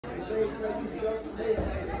This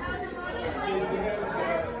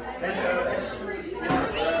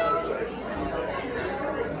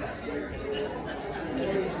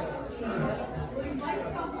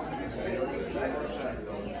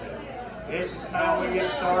is how we get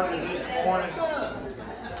started this morning.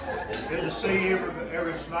 Good to see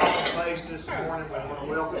every smiling face this morning. We want to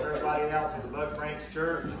welcome everybody out to the Buck Ranch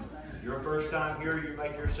Church. Your first time here, you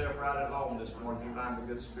make yourself right at home this morning. You find the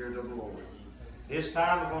good spirit of the Lord. This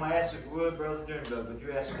time, we're going to ask if you would, Brother Jimbo, would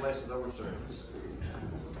you ask a blessing over service?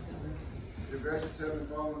 Dear gracious Heavenly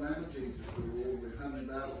Father, in the name of Jesus, Lord, we're coming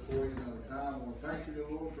back before you another time. I want to thank you, dear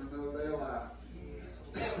Lord, for another day of life.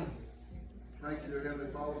 Thank you, dear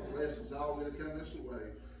Heavenly Father, for blessing us all that have come this way.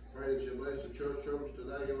 Pray that you bless the church service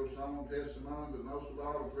today, give us song, testimony, but most of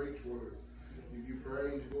all, to preach word. Give you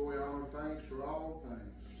praise, glory, honor, thanks for all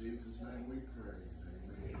things. In Jesus' name we pray.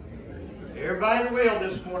 Amen. Everybody that will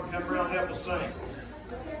this morning, come around and help us sing.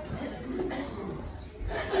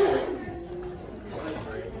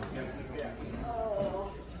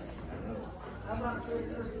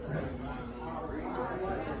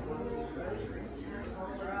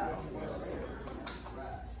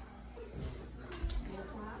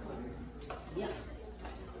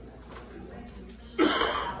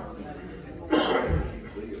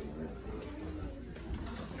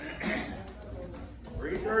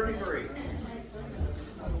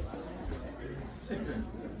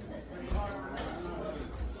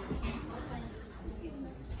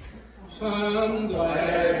 Some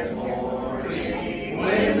glad morning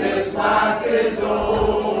when this life is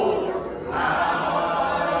over,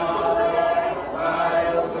 I'll fly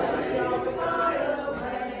away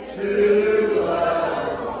to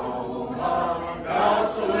a home on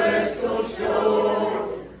God's celestial shore.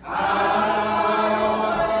 I'll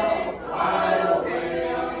fly away.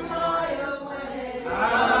 I'll fly away,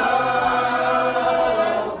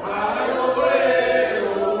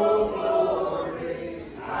 oh glory.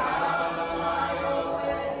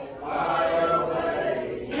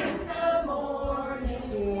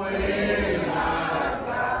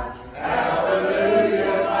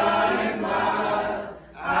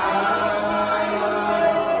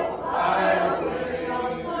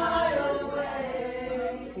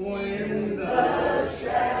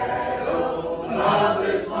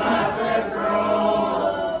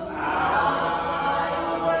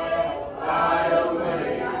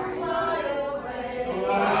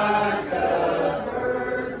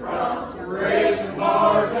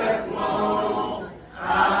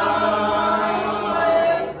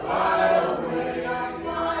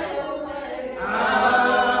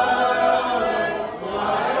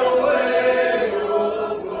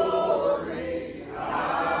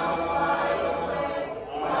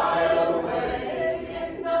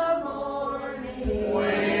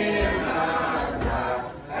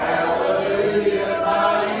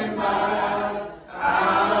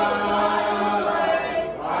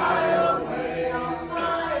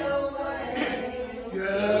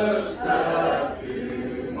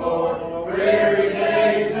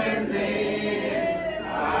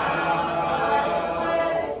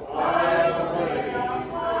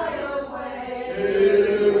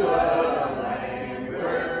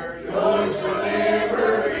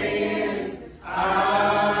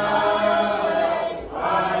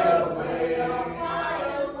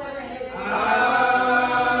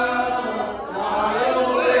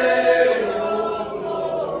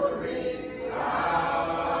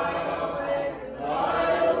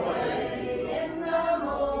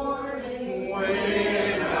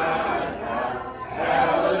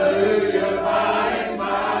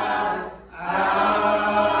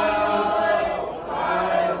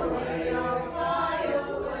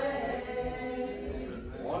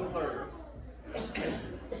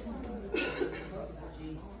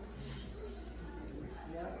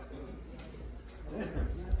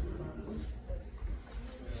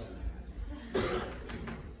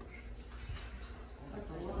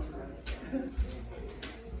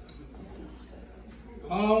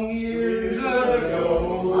 Long years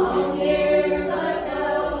ago, when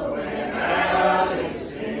out in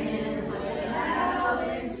sin,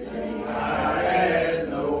 I had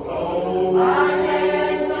no hope,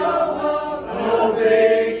 no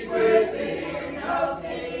peace within,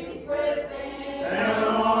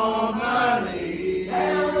 down on my knees,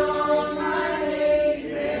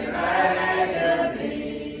 in agony,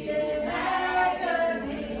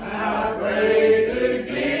 I prayed to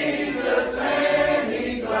Jesus and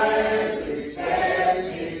He gladly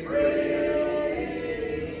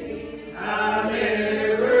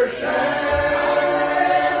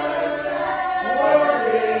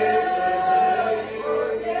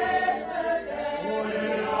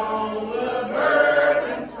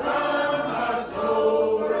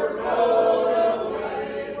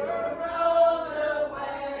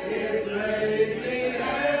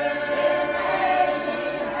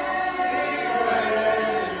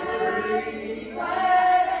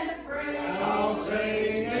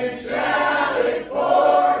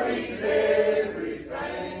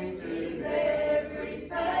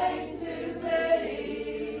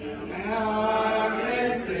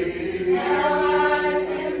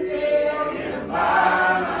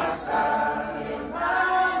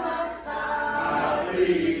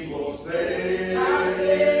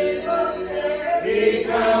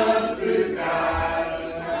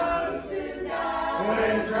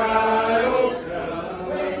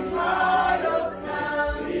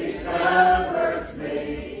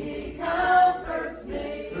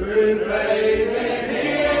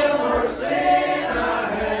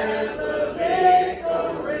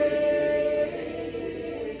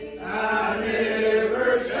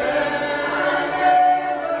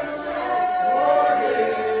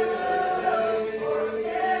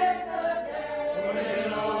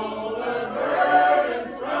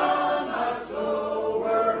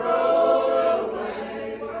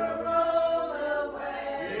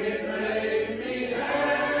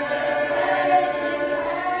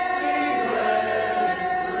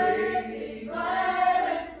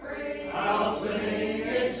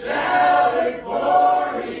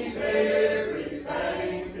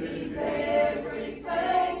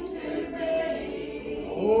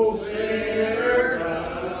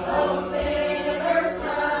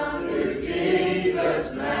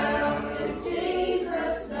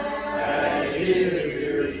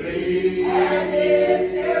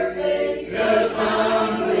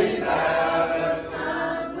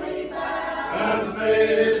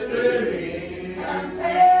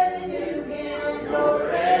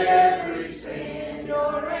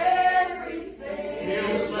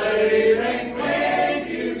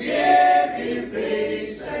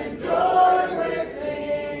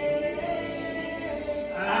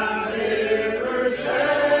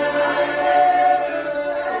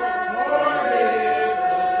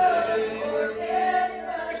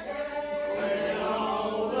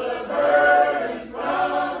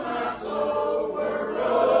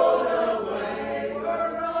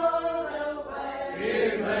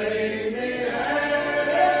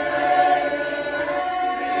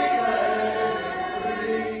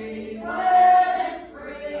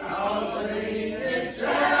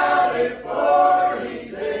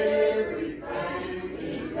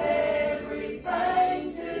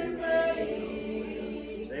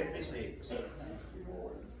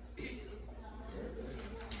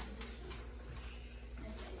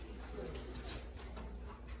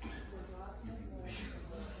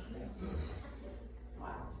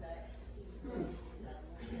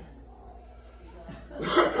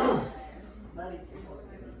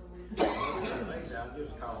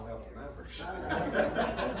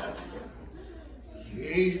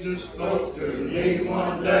Jesus spoke to me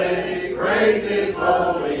one day, praise his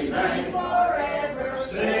holy name forever.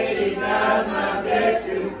 Said he died my debts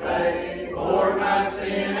to pay, bore my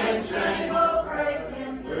sin and shame. Oh, praise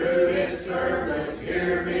him. Through his servants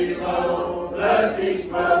here below, thus he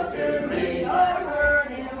spoke to me.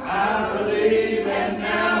 I believe and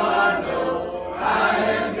now I know I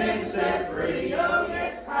have been set free. Oh,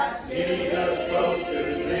 yes, Christ Jesus spoke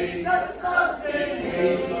to me. Jesus spoke to me.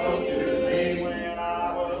 He spoke to me when I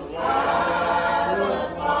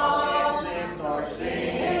was lost in dark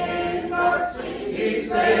sin. He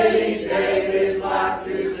said he gave his life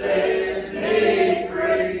to set me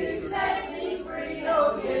free. To set me free.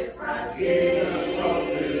 Oh, yes, Christ Jesus spoke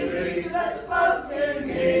to me. Jesus spoke to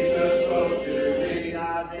me. Jesus spoke to me. I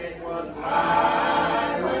then was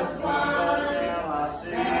blind, but now I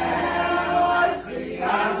see.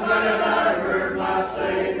 I'm glad I heard my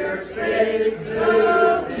Savior speak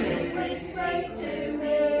to me. Please speak to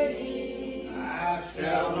me. I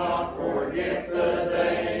shall not forget the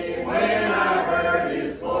day when I heard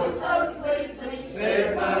his voice so sweetly.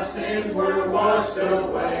 Said my sins were washed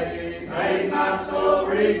away, made my soul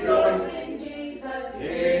rejoice in Jesus. It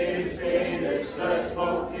is finished, thus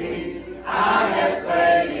spoke he. I have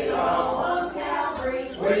paid it all on Calvary.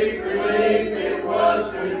 Sweet relief it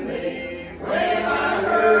was to me when I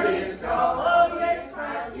heard his call. Oh, yes,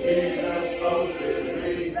 Christ Jesus spoke to me.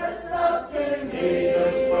 Jesus spoke to me.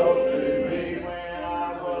 Jesus spoke to me when I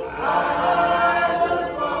was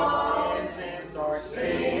lost in sin's dark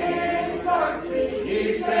sea. He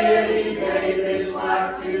said he gave his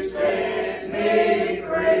life to set me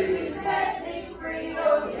free. To set me free.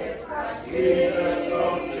 Oh, yes, Christ Jesus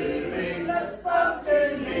spoke to me. Jesus spoke to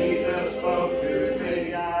me. Jesus spoke to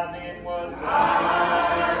me. I then was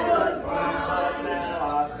blind, but now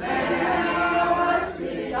I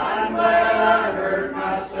see. I'm glad I heard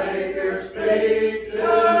my Savior speak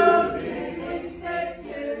to me.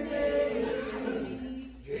 Speak to me.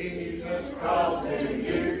 Jesus calls to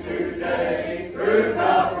you today through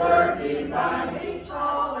God's working mind. He's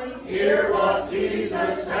calling. Hear what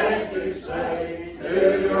Jesus has to say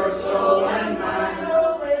to your soul and mind.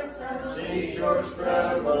 Cease your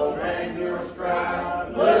struggle and your strife.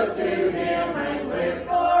 Look to him and live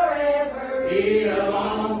forever. He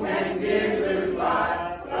alone can give new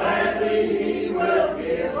life. Gladly he will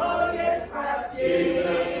give. Oh, yes, Christ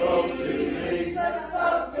Jesus spoke to me. Jesus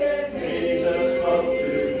spoke to me. Jesus spoke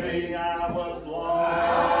to me. I was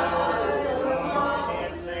lost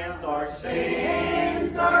in sin's dark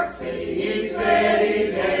sea. He said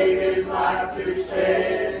he gave his life to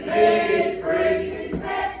set me free.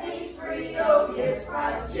 Oh, yes,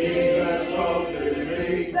 Christ Jesus spoke to me.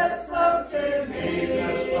 Jesus spoke to me.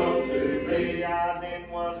 Jesus spoke to me. I then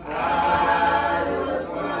was blind,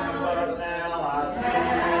 but now I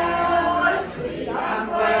see. I'm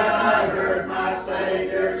glad I heard my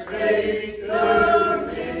Savior speak to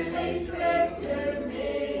me. Speak to me.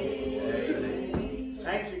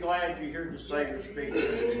 Ain't you glad you heard the Savior speak to you?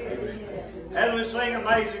 As we sing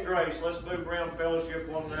Amazing Grace, let's move around fellowship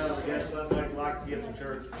one another. Yes, I'd like to give the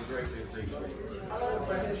church we greatly appreciate it.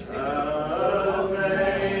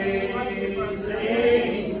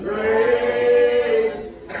 Amazing grace,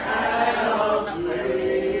 how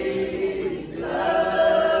sweet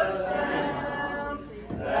the sound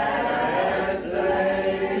that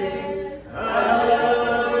saved a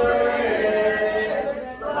wretch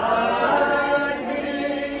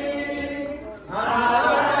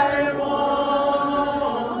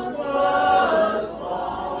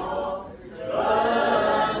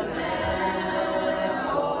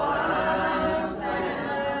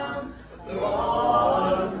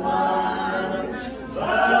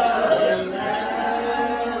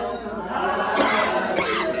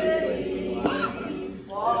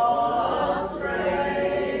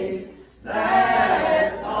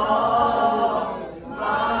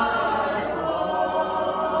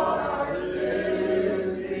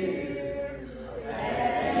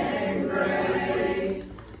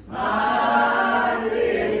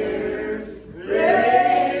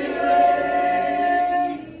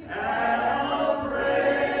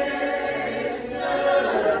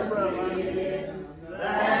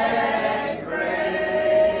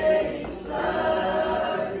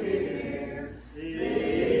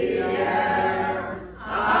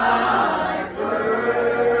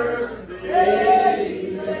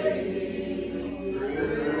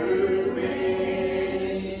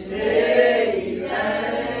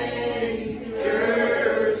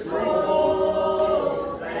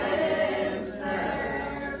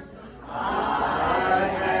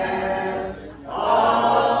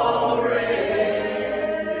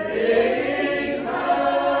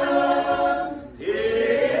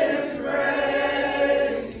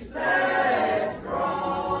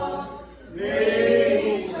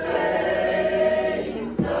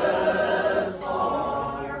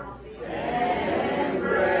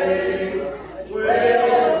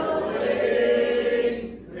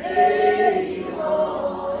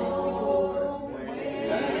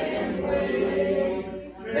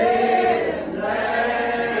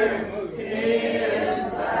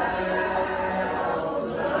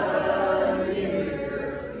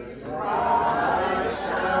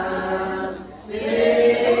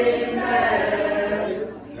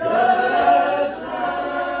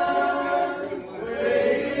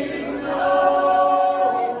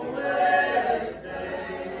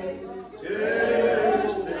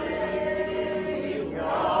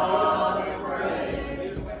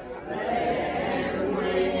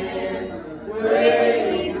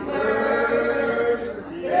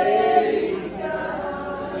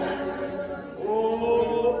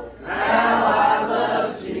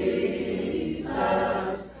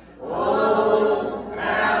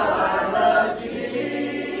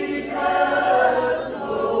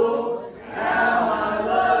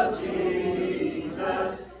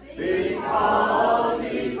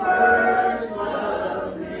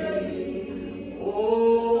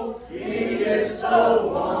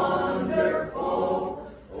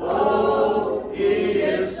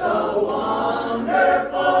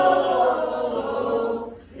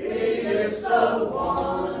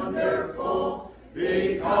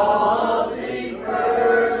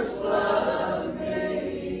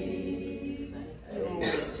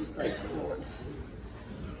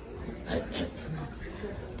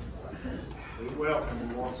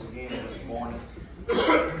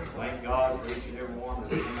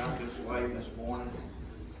way this morning.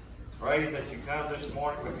 Pray that you come this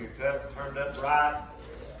morning with your cup turned up right,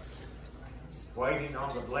 waiting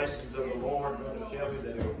on the blessings of the Lord, Brother Shelby,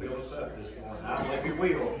 that He will fill us up this morning. I believe He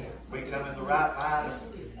will. We come in the right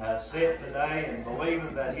mind set today and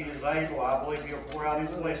believing that He is able. I believe He'll pour out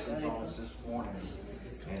His blessings on us this morning.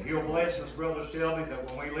 And He'll bless us, Brother Shelby,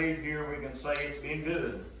 that when we leave here, we can say it's been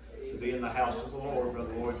good to be in the house of the Lord,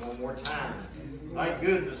 Brother Lloyd, one more time. Thank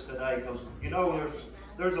goodness today, because, you know,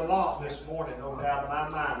 there's a lot this morning, no doubt in my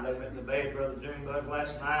mind. They went to bed, Brother Junebug,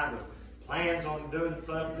 last night with plans on doing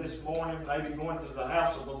stuff this morning, maybe going to the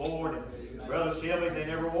house of the Lord. And Brother Shelby, they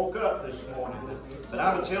never woke up this morning. But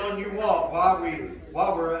I was telling you what,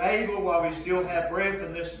 while we're able, while we still have breath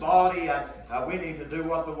in this body, we need to do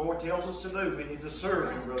what the Lord tells us to do. We need to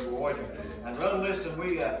serve Him, Brother Lloyd. And Brother, listen,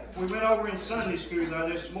 we went over in Sunday school there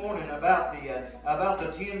this morning about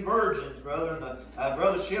the 10 virgins, brother. And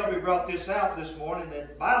Brother Shelby brought this out this morning. That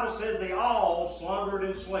the Bible says they all slumbered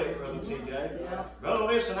and slept, Brother TJ. Yeah. Brother,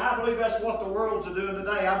 listen, I believe that's what the world's doing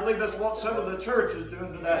today. I believe that's what some of the church is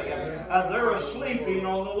doing today. They're sleeping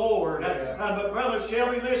on the Lord. But Brother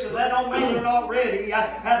Shelby, listen, that don't mean they're not ready.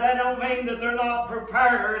 That don't mean that they're not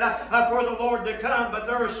prepared for the Lord to come, but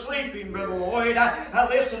they're sleeping, Brother Lloyd.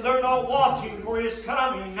 Listen, they're not watching for His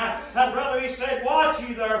coming. Brother, He said, watch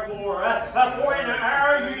ye therefore, for in an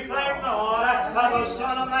hour you think not, the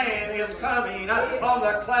Son of Man is coming on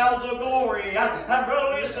the clouds of glory.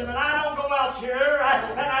 Brother, listen, and I don't go out here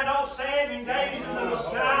and I don't stand and gaze into the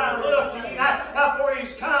sky looking for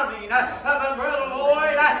His coming. But Brother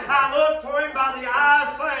Lloyd, I look for Him by the eye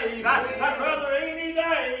of faith. Brother, any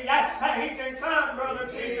day He can come, Brother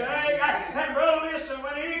TJ. And brother, listen,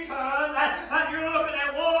 when He comes, you're looking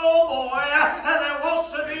at one old boy that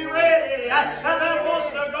wants to be ready, that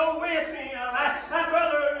wants to go with Him.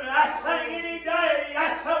 Brother, any day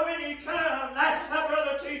when He comes,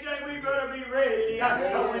 Brother TJ, we better be ready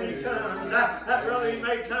when He comes. Brother, He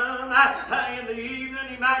may come in the evening,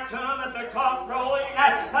 He might come at the cock crowing,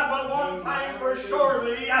 but one thing for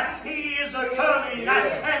surely, He is a-coming.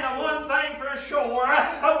 And the one thing for sure,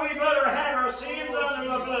 we better have our sins under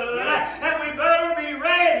the blood, and we better be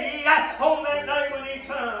ready on that day when He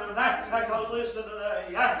comes. Because listen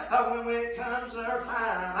today, when it comes our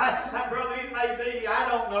time, brother, it may be, I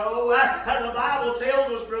don't know, the Bible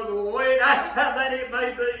tells us, Brother Lloyd, that it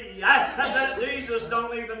may be that Jesus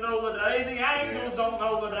don't even know the day, the angels don't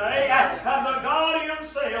know the day, but God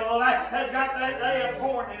Himself has got that day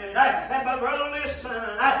appointed. But brother, listen,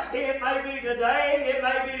 it may be today, it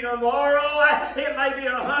may be tomorrow, it may be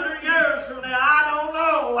 100 years from now, I don't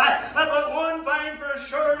know. But one thing for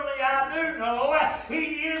surely I do know,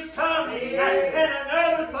 He is coming. And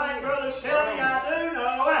another thing, Brother Shelby, I do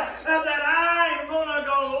know that I am going to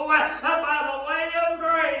go by the way of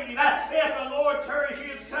grave if the Lord turns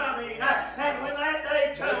His coming. And when that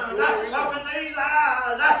day comes, when these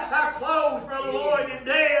eyes are closed, Brother Lloyd, and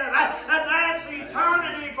dead, that's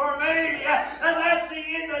eternity for me. And that's the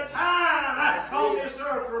end of time on this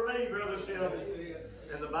earth for me, Brother Shelby.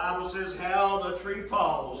 And the Bible says, how the tree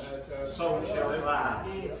falls, so shall it lie.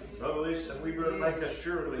 Brother, listen, we better make us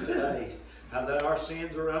surely today that our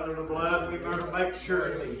sins are under the blood. We better make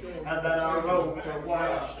surely that our robes are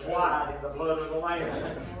washed white in the blood of the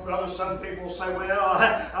Lamb. Brother, some people say, well,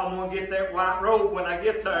 I'm going to get that white robe when I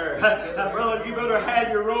get there. Brother, you better have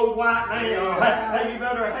your robe white now. You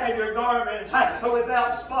better have your garments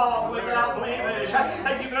without spot, without blemish.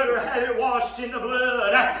 You better have it washed in the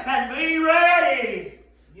blood and be ready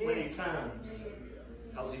when He comes.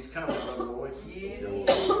 Because He's coming, Brother Lloyd. He's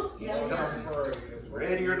coming.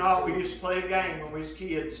 Ready or not, we used to play a game when we was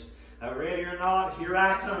kids. Ready or not, here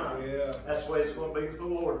I come. Yeah. That's the way it's going to be with the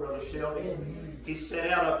Lord, Brother Shelby. He set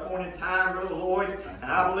out a appointed time, Brother Lloyd, and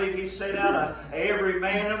I believe He set out every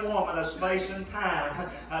man and woman a space and time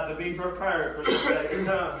to be prepared for this day to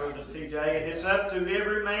come, Brother TJ. And it's up to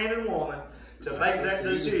every man and woman to make that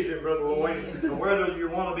decision, Brother Lloyd, whether you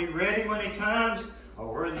want to be ready when He comes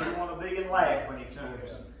or whether you want to be in lack when He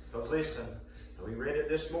comes. Because listen, we read it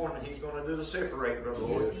this morning. He's going to do the separate, Brother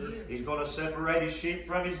Lloyd. He's going to separate His sheep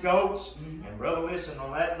from His goats. And Brother, listen,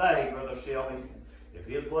 on that day, Brother Shelby, if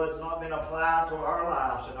His blood's not been applied to our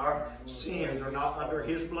lives and our sins are not under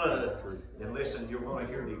His blood, then listen, you're going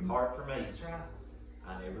to hear, depart from me.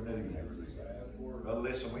 I never knew you. Brother,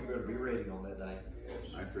 listen, we better be ready on that day.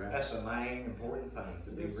 That's the main important thing,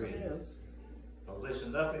 to be ready. But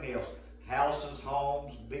listen, nothing else. Houses,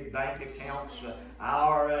 homes, big bank accounts,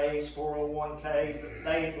 IRAs, 401ks,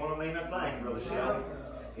 they ain't going to mean a thing, Brother Shelby,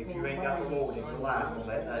 if you ain't got the Lord in your life on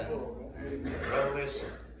that day. Brother, listen,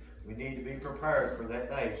 we need to be prepared for that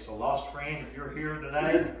day. So, lost friend, if you're here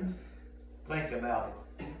today, Think about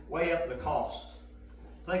it. Weigh up the cost.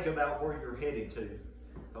 Think about where you're headed to.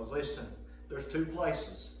 Because listen, there's two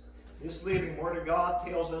places. This living Word of God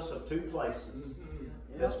tells us of two places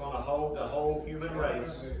that's going to hold the whole human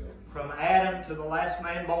race. From Adam to the last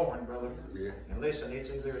man born, brother. Yeah. And listen, it's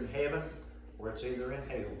either in heaven or it's either in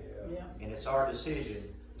hell. Yeah. And it's our decision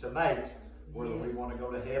to make whether we want to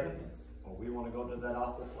go to heaven or we want to go to that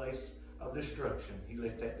awful place of destruction. He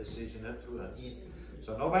left that decision up to us.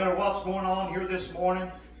 So no matter what's going on here this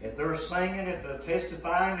morning, if they're singing, if they're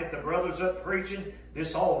testifying, if the brother's up preaching,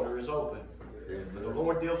 this altar is open. If the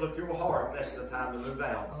Lord deals with your heart, that's the time to move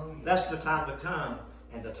out. That's the time to come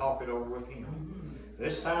and to talk it over with Him.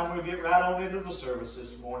 This time we'll get right on into the service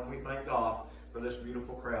this morning. We thank God for this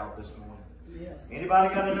beautiful crowd this morning. Yes.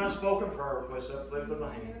 Anybody got an unspoken prayer request? Uplift of the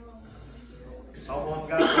hand. Someone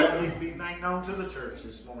got what needs to be made known to the church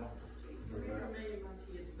this morning. Remember me and my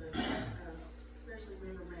kids, but especially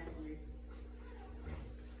remember Matthew.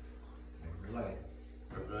 Relay.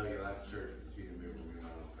 Everybody like church to see member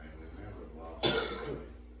of my family member of lost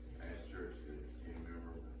ask church to see member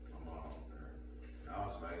of my mom there. I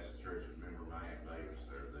also asked the church to remember my Aunt Mavis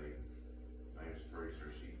there. They Mavis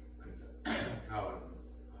Fraser, she called it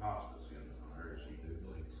hospice in on her. She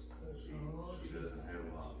doesn't have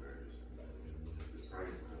a lot there. Just pray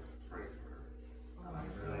for her. I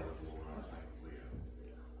think that was Lord, I think we have.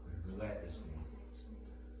 Relay this morning.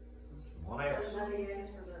 Someone else. Buddy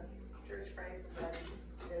asked for the church pray for Buddy.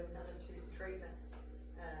 He does another treatment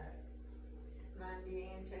Monday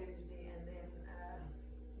and Tuesday, and then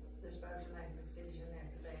they're supposed to make a decision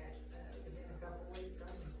after that within a couple of weeks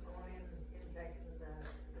on going in and taking the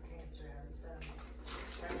cancer out of his stomach.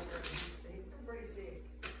 Pray for him. He's been pretty sick,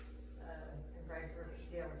 and pray for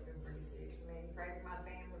Gail's been pretty sick. I mean, pray for my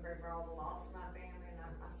family, pray for all the lost in my family, and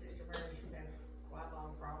my sister Mary, she's had quite a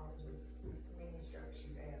lot of problems with many strokes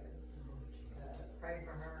she's having. Pray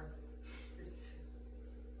for her. Just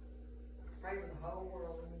pray for the whole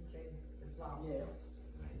world and too. It's lost. Yes.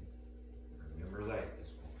 Remember that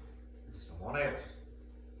this morning. Someone else.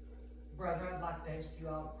 Brother, I'd like to ask you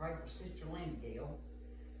all to pray for Sister Linda Gill.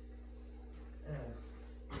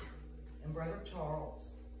 And Brother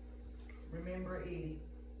Charles. Remember Eddie.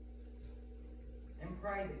 And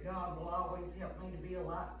pray that God will always help me to be a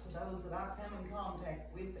light to those that I come in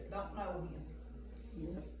contact with that don't know Him.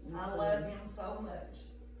 Yes. I love Him so much.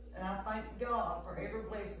 And I thank God for every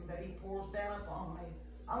blessing that He pours down upon me.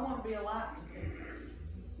 I want to be a light to people.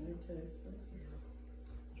 Me too, sis.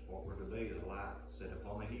 What we're to be is a light set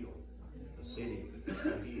upon a hill. A city that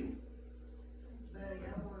can be hid. Buddy,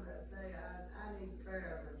 I want to say I need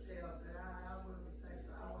prayer myself, and I want to say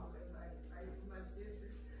I want everybody to pray for my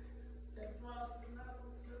sisters that's lost their loved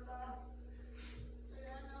ones to life. And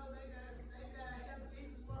I know they gotta have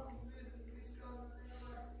peace, walk with and be strong in their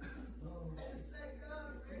life. And say,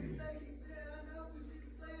 God, for everything you did, I know we've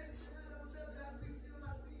been blessed, and I know sometimes we feel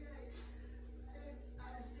like we ain't. And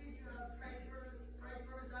I just need you to pray for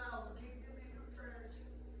us all, and keep them in your prayers.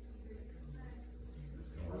 In Jesus' name.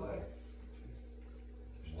 Relay.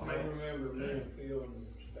 I remember being feeling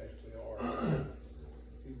especially hard.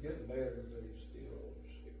 He's getting better, but he's still a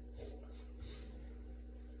sick boy.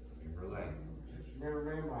 Relay. Remember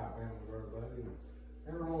me and my family, everybody.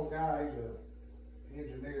 Remember an old guy, he's an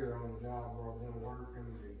engineer on the job where I've been working.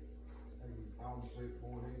 He found sick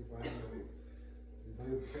more than anything. He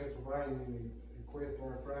lived in Pennsylvania and he quit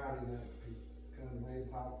there Friday night. He come to me and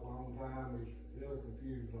talked for a long time. He's really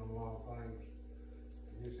confused on a lot of things.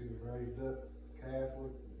 I guess he was raised up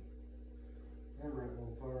Catholic. Remember that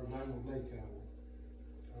little fella, his name was Nico.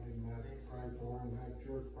 So he might pray for him, have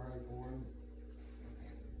church pray for him.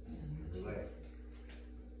 Relay.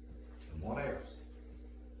 Someone else.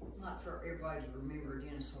 Not for everybody to remember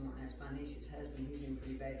Dennis Horn. That's my niece's husband. He's in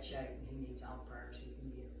pretty bad shape and he needs all the prayers he can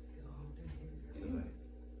get. Relay.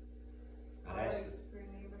 I'd ask Always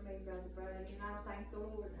remember me, Brother Brad, and I thank the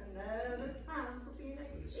Lord another time for being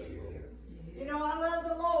able to see you. You know, I love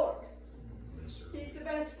the Lord. He's the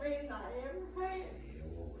best friend I ever had.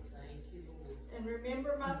 Thank you, Lord. And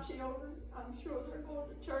remember my children. I'm sure they're going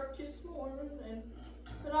to church this morning,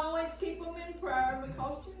 but always keep them in prayer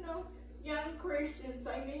because, you know, young Christians,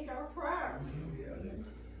 they need our prayers.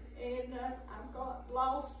 And I've got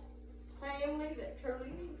lost family that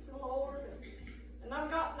truly needs the Lord, and I've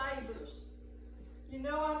got neighbors. You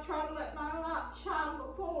know, I try to let my light shine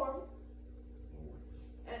before them,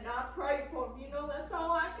 and I pray for them. You know, that's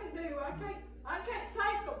all I can do. I can't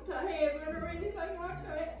take them to heaven or anything like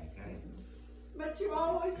that. Okay. But you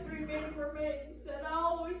always remember me, that I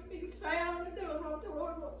always be found to doing what the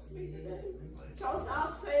Lord wants me to do. Because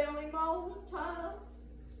I fail Him all the time.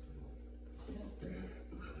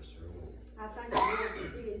 I think I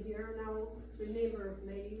never did here, and I will remember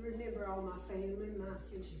me, remember all my family, my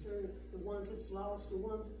sisters, the ones that's lost, the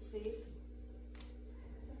ones that's sick.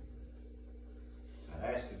 I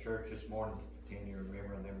asked the church this morning to continue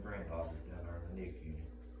remembering them granddaughters down there in the NIC unit.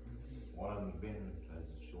 One of them been, as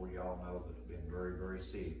I'm sure y'all know, that's been very, very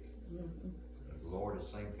sick. The Lord has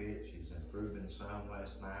seen fit. She's improving some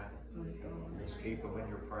last night. Just keep them in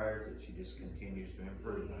your prayers that she just continues to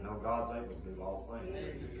improve. I know God's able to do all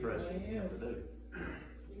things. Trust Him to do.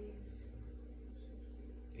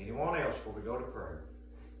 Anyone else before we go to prayer?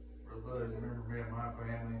 Brother Bud, remember me and my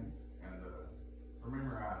family, and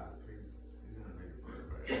remember Isaac, he's in a big prayer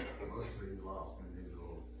bag. Mostly he's lost in his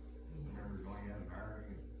Lord. Remember Glenn,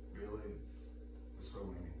 Mary, Billy, there's so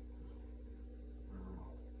many. Remember them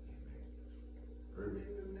all. Ruby.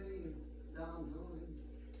 Remember me, Don's on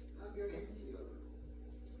my grandchildren.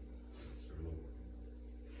 Sir Lord.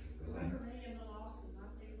 Remember me and the loss of my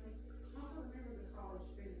family. Also remember the college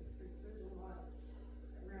students, because there's a lot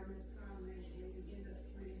around this time when you end up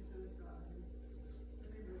committing suicide.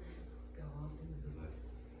 Remember them.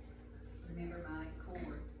 Remember my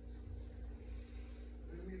cord.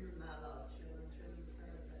 Remember my lost children too, my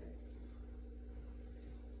children.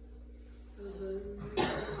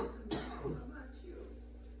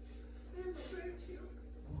 And my grandchildren.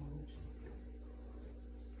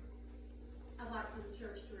 I'd like for the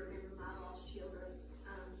church to remember my lost children.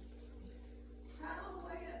 Right all the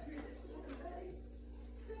way up here this morning, buddy.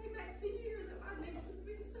 Today makes a year that my niece has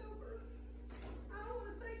been sober. I want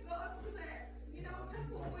to thank God for that. You know, a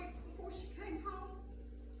couple of weeks before she came home,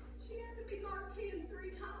 she had to be Narcan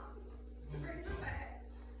 3 times to bring her back.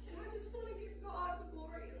 And I just want to give God the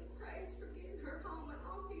glory and the praise for getting her home and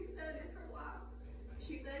all He's done in her life.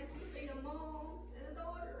 She's able to be a mom and a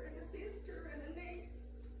daughter and a sister and a niece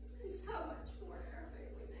and so much more to our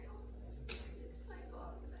family now. Just thank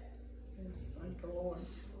God for that. Yes, thank the Lord.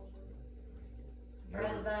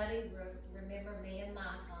 Brother Buddy, remember me and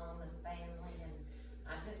my home and family, and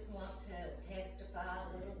I just want to testify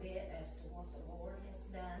a little bit as to what the Lord has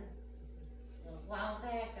done. A while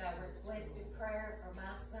back, I requested prayer for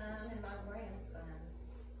my son and my grandson.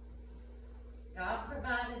 God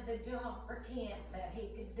provided the job for Kent that he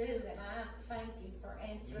could do, and I thank Him for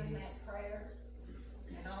answering that prayer.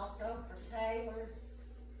 And also for Taylor,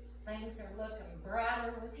 things are looking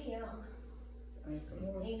brighter with him.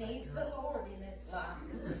 He needs the Lord in his life.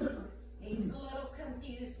 He's a little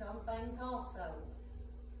confused on things also.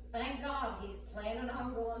 Thank God he's planning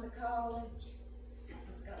on going to college.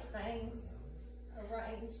 He's got things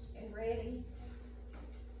arranged and ready.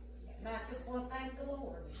 And I just want to thank the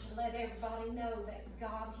Lord and let everybody know that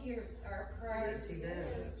God hears our prayers. Yes, He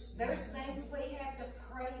does. There's things we have to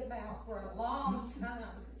pray about for a long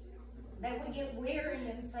time that we get weary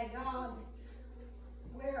and say, God,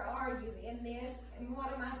 where are you in this, and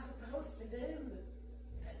what am I supposed to do?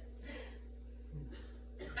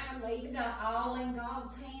 I'm leaving it all in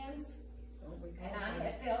God's hands, and I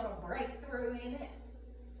have felt a breakthrough in it,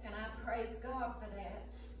 and I praise God for that.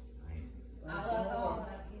 I love all of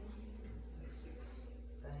you.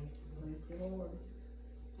 Thank you, Lord.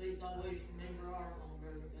 Please always remember our home,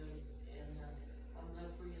 Brother Bud, and I'd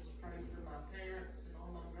love for you to pray for my parents and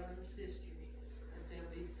all my brothers and sisters, that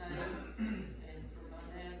they'll be saved, and for my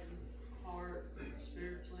dad's heart,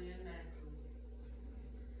 spiritually and naturally.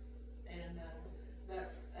 And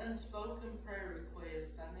that unspoken prayer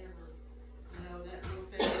request, I never, you know, that little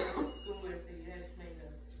fellow at school after he asked me to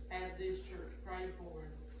have this church pray for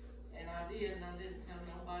him, and I did, and I didn't tell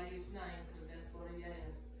nobody his name, because that's what he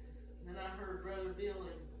asked. And then I heard Brother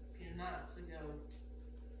Billy a few nights ago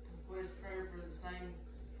request prayer for the same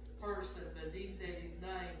person, but he said his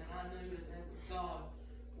name, and I knew that that was God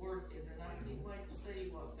working, and I can't wait to see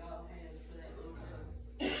what God has for that little girl.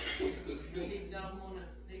 He's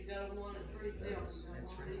got one of 3 selfies,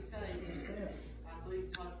 that's what he said. I believe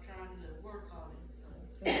God's trying to work on him.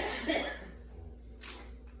 So.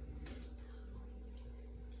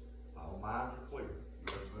 All minds are clear.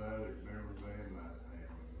 Brother Bud, remember me and my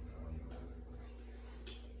family.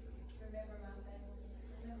 Remember my family.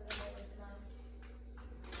 Remember the Lord's mom.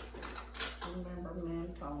 Remember me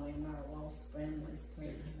and Tony and our lost families too.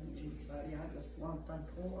 And everybody, I just want to thank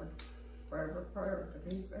the Lord for every prayer that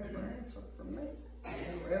He's ever answered for me.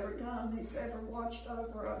 And every time He's ever watched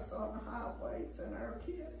over us on the highways and our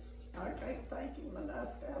kids. I can't thank Him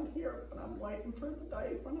enough down here, but I'm waiting for the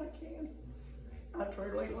day when I can. I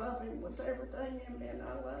truly love Him with everything in me, and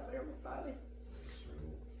I love everybody.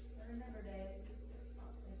 I remember Dad.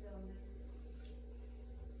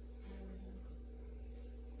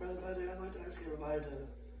 Brother Buddy, I'd like to ask everybody to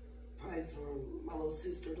pray for my little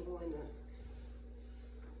sister, Delina.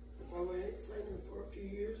 Well, we ain't seen her for a few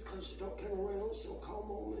years because she don't come around, she don't call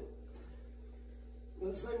on me.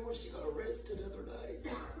 The same way she got arrested the other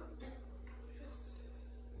day.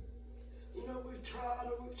 You know, we've tried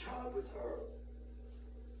with her.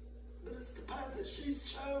 But it's the path that she's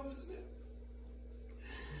chosen.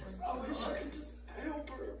 I wish I could just help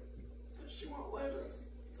her, but she won't let us.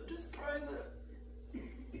 So just pray that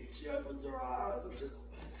she opens her eyes and just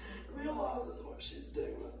realizes what she's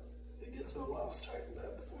doing. It gets her life straightened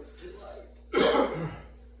out before it's too late.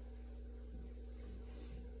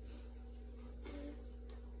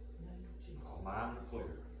 All minds are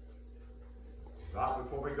clear. Right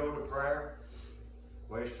before we go to prayer,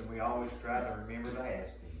 question we always try to remember to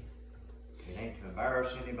ask him. It ain't to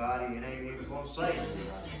embarrass anybody, it ain't even going to say anything.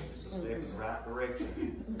 It's a step in the right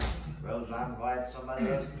direction. Brothers, I'm glad somebody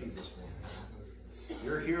asked me this morning.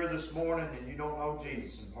 You're here this morning and you don't know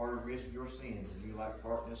Jesus and part of your sins, and you like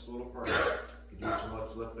part in this little prayer. If you do so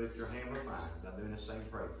much, lift your hand with mine. I'm doing the same,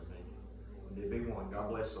 pray for me. Would there be one? God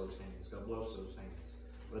bless those hands. God bless those hands.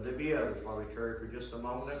 Would there be others while we tarry for just a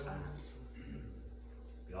moment of time?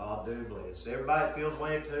 God do bless. Everybody that feels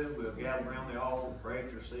led to, we'll gather around the altar and pray at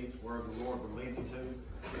your seats where the Lord will lead you to.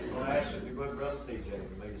 We'll ask if your good brother TJ to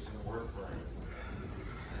lead us in a word of prayer.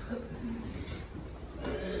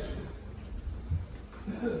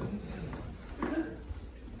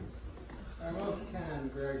 Our most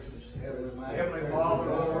kind, gracious Heavenly Father,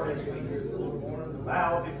 Lord, as we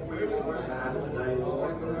bow before you one more time today,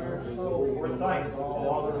 Lord, we're thankful,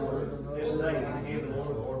 Father, for this day you've given us,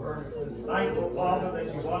 Lord. Thankful, Father, that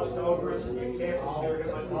you watched over us and you kept us, dear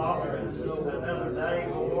Heavenly Father, and another day,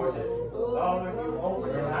 Lord, that, Father, you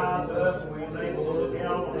opened your eyes up and we was able to look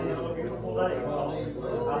out on another beautiful day, Father.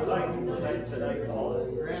 I thank you for that today, Father.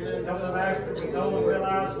 Help the Master, we know and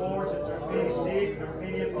realize, Lord, that there's many sick, there's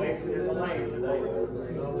many afflicted in the land today.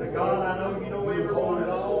 To God, I know you know every one of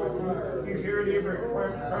us, Lord. You hear every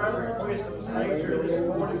prayer request that was made here this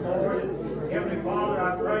morning, Lord. And Heavenly Father,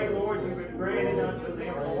 I pray, Lord, you've been granted unto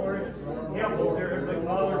them, Lord. Help them, dear Heavenly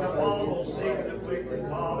Father, to all those sick and afflicted,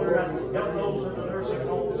 Father. Help those in the nursing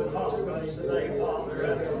homes and hospitals today, Father.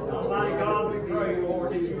 Almighty God, we pray,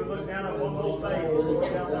 Lord, that you would look down upon those babies,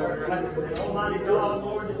 Lord, down there. And Almighty God,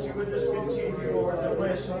 Lord, that you would just continue, Lord, to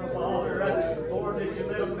bless them, Father. Lord, that you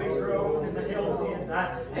let them be grown in the healthy and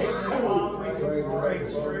Heavenly Father, we give you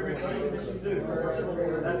praise for everything that you do for us,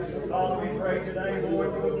 Lord. Father, we pray today, Lord,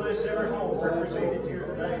 you would bless every home represented here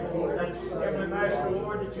today, Lord. Heavenly Master,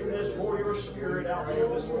 Lord, that you just pour your Spirit out here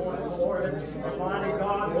this morning, Lord. Almighty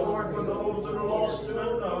God, Lord, for those that are lost and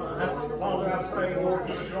unknown. Father, I pray, Lord,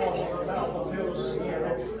 you would draw them about the field of sin.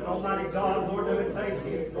 And Almighty God, Lord, that would take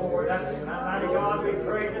you, Lord. Almighty God, we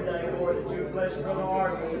pray today, Lord, that you bless Brother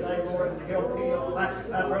Arden today, Lord, and help heal.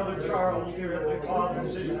 Brother Charles, dear Heavenly Father, and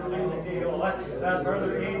Sister Linda Hill.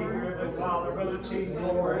 Brother Andy, dear Heavenly Father, Brother T,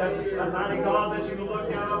 Lord. Almighty God, that you will look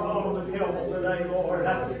down upon them and help them today, Lord.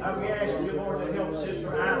 We ask you, Lord, to help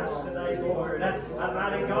Sister Alice today, Lord.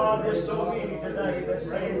 Almighty God, there's so many today that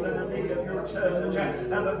stands in the need of your touch.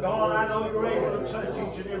 But God, I know you're able to touch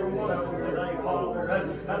each and every one of them today,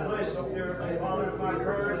 Father. Bless them, dear Heavenly Father, with my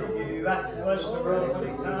courage in you. Bless the brother when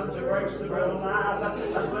he comes and breaks the bread of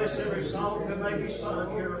life. Bless every song that may be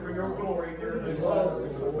sung here for your glory, dear Heavenly Father.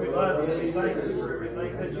 We love you. We thank you for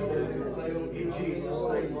everything that you do. In Jesus'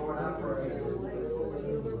 name, Lord, I pray.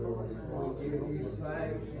 We give you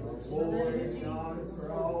thanks, Lord and God, for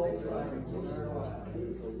all things in our lives.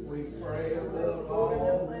 We pray above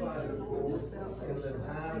all things, Lord, in the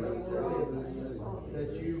time of forgiveness, that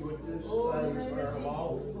you would just save our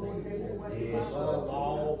lost people above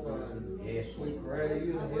all things. Yes. We pray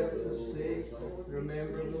you help the sick,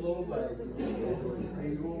 remember the little baby, Lord,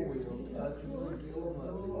 people will touch and reveal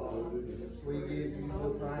them, Father. We give you the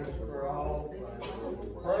thanks for all things.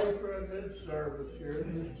 Pray for a good service here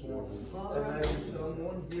this morning, that maybe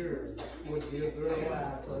someone here would give their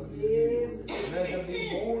life unto you. Let them be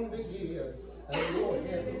born to give, and your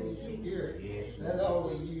heavenly spirit, that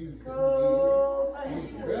only you can give. We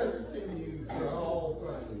trust in you for all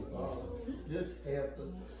things, Father. Just help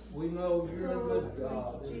us. We know you're a good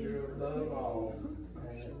God, and you're above all.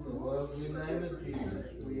 And in the lovely name of Jesus,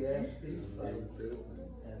 we ask these things.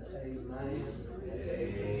 And amen.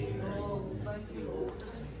 Amen. Oh, thank you, Lord.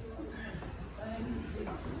 Thank you,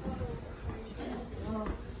 Jesus.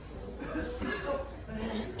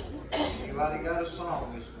 Anybody got a song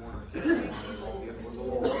this morning? Give for the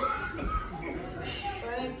Lord.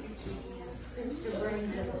 Thank you, Jesus. Sister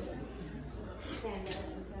Brenda, stand up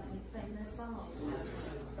and help me sing this song.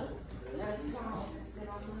 That song has been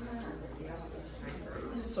on my mind.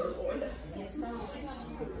 Yes, sir, Lord. It's song.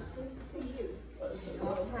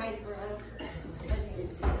 I'll pray for us. Let's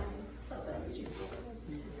sing.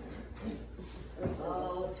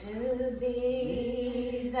 Oh, to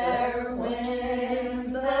be there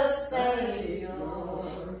when the Savior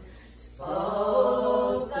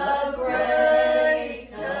spoke the great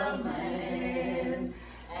command,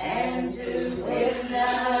 and to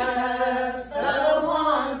witness the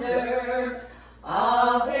wonder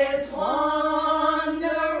of His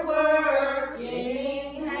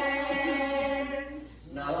wonder-working hand.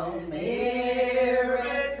 No miracle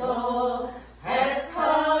has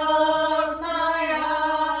caused my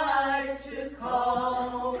eyes to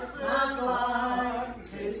cause my blind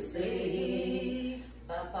to see,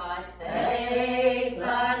 but by faith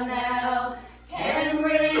I now can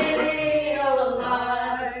realize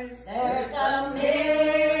there's a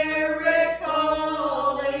miracle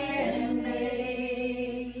in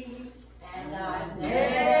me, and I've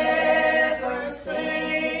never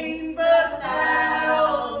seen the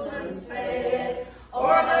thousands fed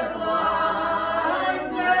or the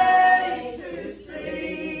blind made to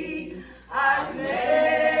see. I've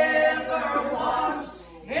never watched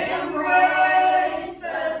Him raise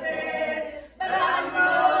the dead, but I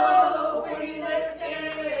know when He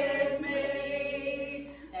lifted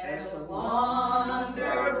me. There's a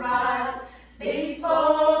wonder right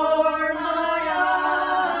before my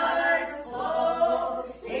eyes,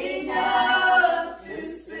 close enough to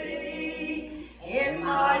see. In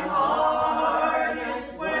my heart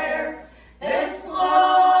is where this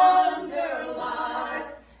wonder lies,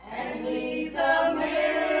 and He's a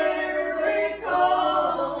miracle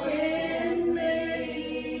in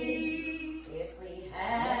me. If we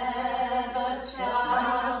have a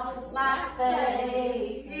child's like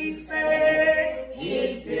faith, He said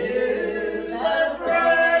He'd do the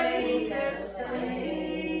greatest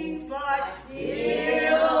things, like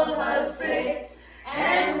heal the sick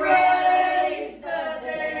and raise the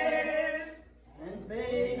dead, and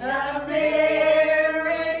be a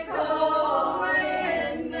miracle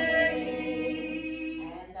in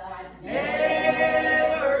me. And I've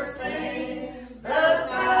never seen the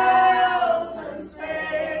thousands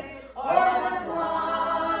fed or the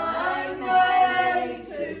blind made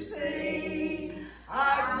to see.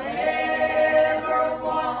 I've never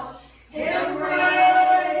watched Him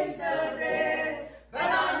raise the dead, but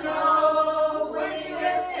I know when He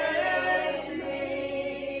lifted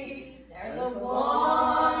me. There's a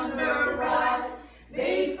wonder right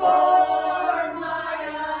before my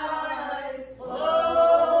eyes,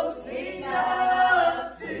 close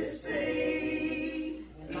enough to see.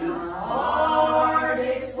 My heart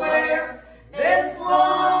is where this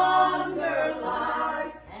wonder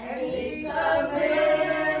lies, and He's a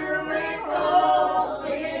miracle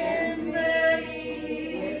in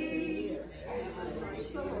me.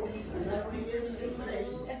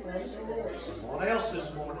 Someone else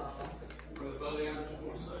this morning. Brother Buddy, I just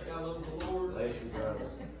want to say I love the Lord. Bless you, brother.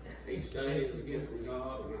 Each day is a gift from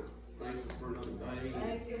God, and I'm thankful for another day.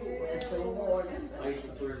 Thank you, Lord.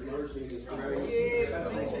 Thankful for His mercy and His grace. Yes,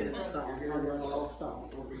 You're here in the lost.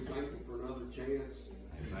 Lord, be thankful for another chance.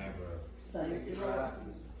 Amen, brother. Thank you, right.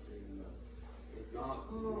 And, if not,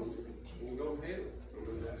 we'll go to heaven. I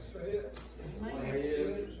mean, that's it. My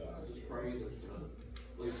head, just pray that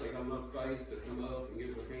at least they got enough faith to come up and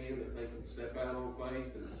give us a hand, that they can step out on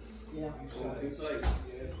faith and walk and say,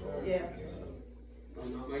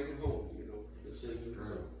 I'm not making home, you know, this season. So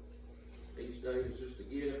each day is just a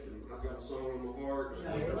gift, and I've got a song in my heart. Sing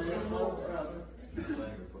it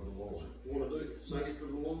for the Lord. Want to sing it for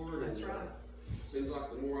the Lord. That's right. Seems like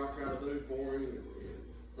the more I try to do for Him, and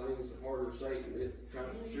things, the harder Satan it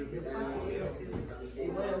tries to shoot me down. I just want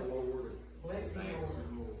to love the Lord. Bless Him,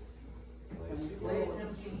 Lord. Bless Him,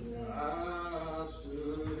 Jesus. I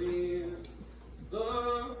stood in the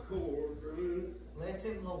courtroom. Bless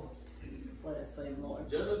Him, Lord. Bless Him, Lord.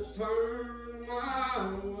 Judge turned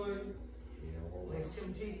my way. Bless Him,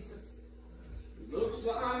 Jesus. Looks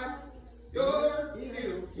like you're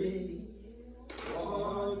guilty.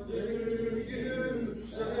 What do you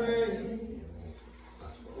say? I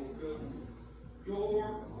spoke of your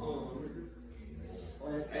honor.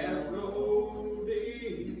 Have no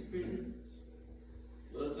defense.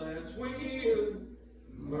 But that's when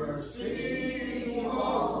mercy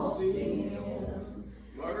walked in.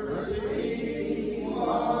 Mercy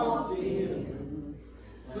walked in.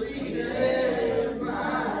 Pleaded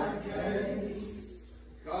my case.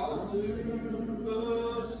 Called to the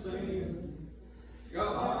stand.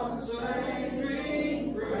 God's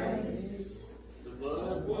saving grace. The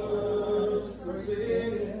blood was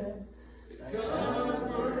presented. It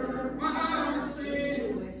covered my sin.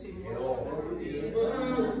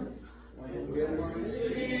 Forgiven. When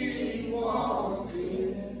mercy walked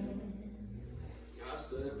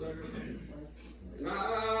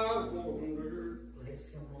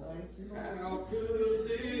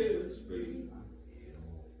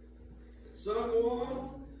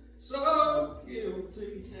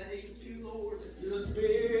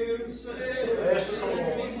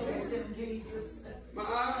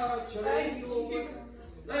my chains.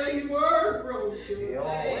 They were broken.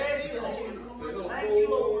 Yes, Lord. Thank you,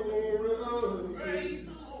 Lord. Praise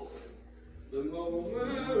the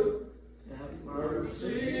moment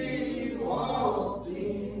mercy walked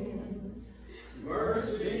in,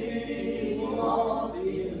 mercy walked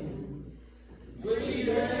in,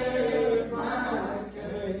 pleaded my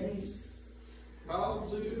case,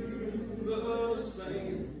 called to the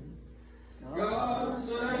same, God's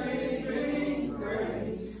saving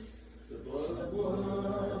grace. The blood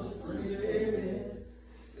was presented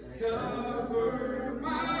to cover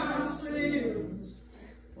my sins,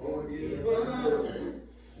 forgiven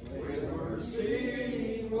when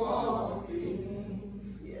mercy walked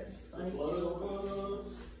in. Yes, the blood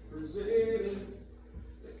was presented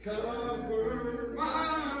to cover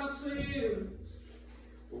my sins,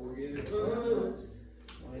 forgiven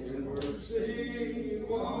when mercy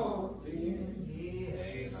walked in.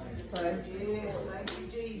 Yes. Thank you. Yes, thank you,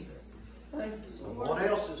 Jesus. Thank you. Someone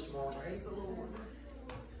else this morning. Praise the Lord.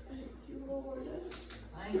 Thank you, Lord.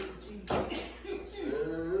 Thank you, Jesus.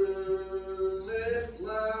 This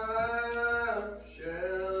life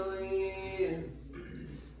shall end,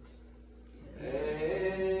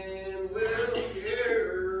 and will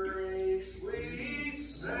carry sweet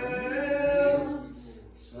sound,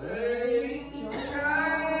 sing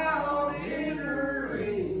child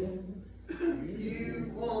entering,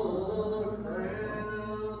 you've won a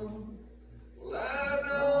crown. Well, I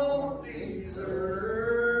don't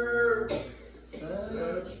deserve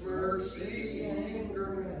such mercy and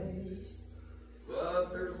grace, but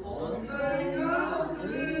there's one thing I'll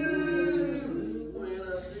do when I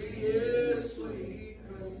see His sweet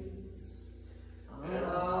face, and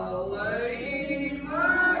I'll lay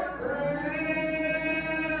my crown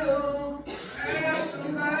at the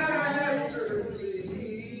Master's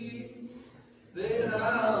feet. Then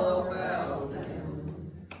I'll bow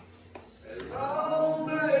down as all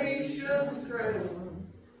nations crown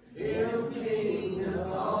Him King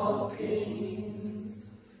of all kings,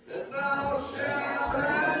 and I'll shout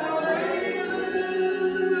hallelujah.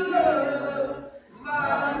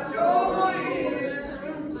 My joy is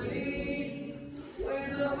complete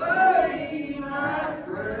when I lay my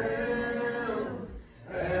crown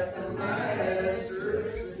at the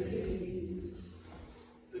Master's feet.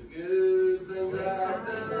 The good things I've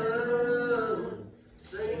done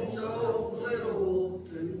seem so little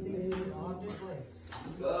to me, God be blessed.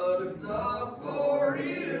 but if not for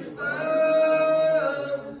His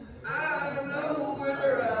Son, I know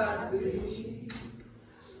where I'd be.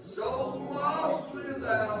 So lost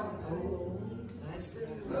without hope,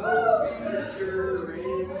 no future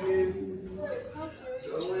in You.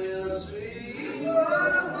 So when I see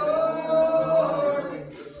my Lord,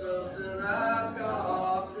 there's something I've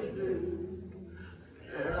got to do,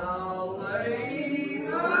 and I'll lay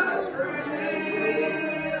my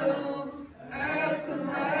crown at the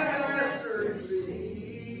Master's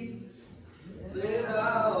feet. Then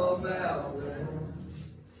I'll bow down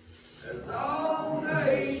as all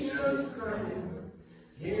nations crown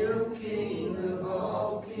Him King of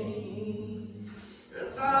all kings,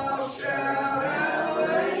 and I'll shout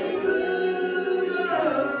hallelujah.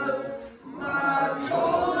 My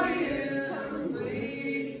joy is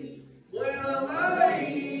complete when I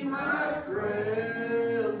lay my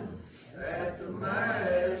crown at the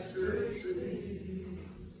Master's feet.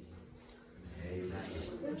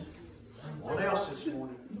 Someone else this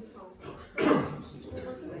morning.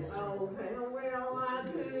 Oh, how well I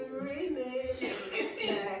do remember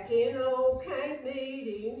back in old camp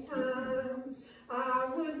meeting times, I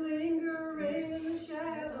would linger in the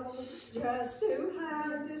shadows just to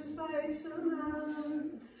hide this face of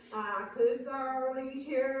mine. I could barely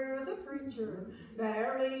hear the preacher,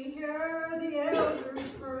 barely hear the elders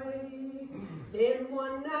pray. Then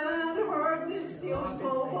one night I heard this still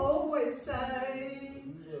small voice say,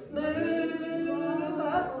 move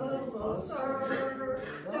up a little closer,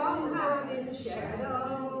 don't hide in the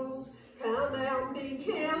shadows, come out and be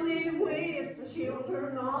counted with the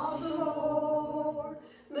children of the Lord.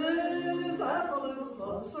 Move up a little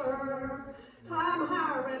closer, climb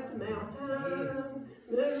higher at the mountain,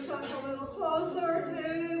 move up a little closer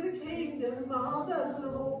to the kingdom of the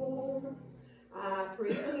Lord. I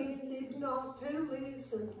pretended not to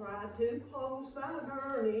listen, tried to close my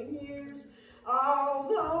burning ears,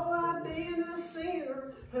 although I've been a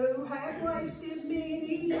sinner who had wasted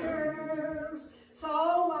many years. So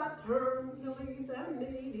I turned to leave that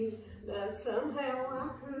meeting, but somehow I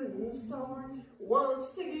couldn't start.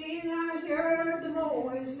 Once again I heard the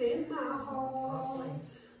voice in my heart,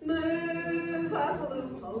 move up a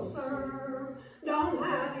little closer, don't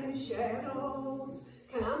hide in the shadows,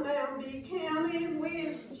 Come down, be counted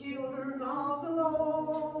with the children of the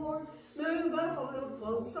Lord. Move up a little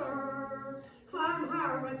closer, climb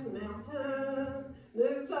higher up the mountain.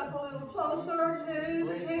 Move up a little closer to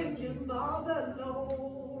the kingdoms of the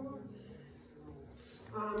Lord.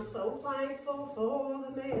 I'm so thankful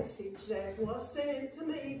for the message that was sent to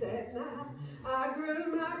me that night. I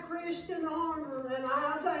grew my Christian armor and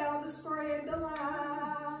I vowed to spread the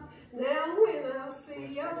light. Now when I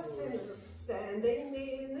see a sinner standing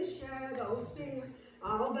in the shadows dim,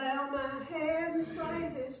 I'll bow my head and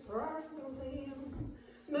say this prayer for them.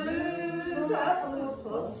 Move up a little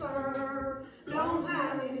closer, don't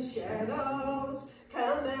hide in the shadows.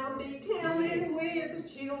 Come out, be counted with the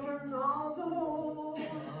children of the Lord.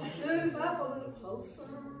 Move up a little closer,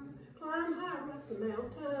 climb higher up the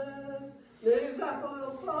mountain. Move up a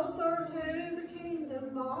little closer to the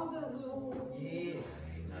kingdom of the Lord. Yes.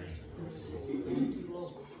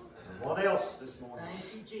 What else this morning? Thank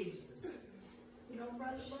you, Jesus. You know,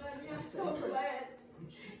 Brother Buddy, I'm so glad.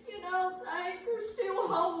 You know, the anchor still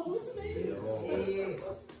holds me. Yes.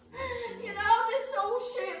 You know, this old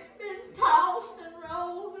ship's been tossed and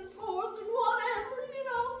rolled and forth and whatever, you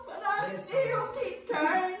know, but I still keep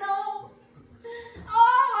carrying on.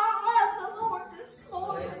 Oh, I love the Lord this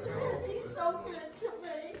morning. He's so good to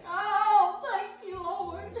me. Oh, thank you,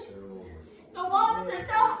 Lord. The ones that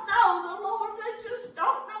don't know the Lord, they just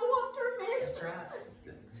don't know what they're missing. That's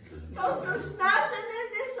right. Because there's nothing in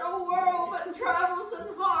this old world but troubles and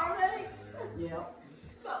heartaches. Yep.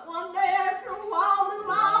 But one day after a while,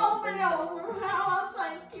 it'll all be over. How I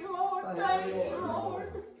thank you, Lord. Thank you,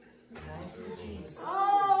 Lord. Thank you, Jesus.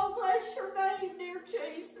 Oh, bless your name, dear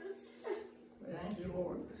Jesus. Thank you,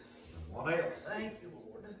 Lord. What else? Thank you,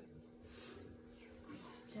 Lord.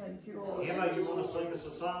 Thank you, Lord. Emma, you want to sing us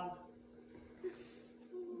a song?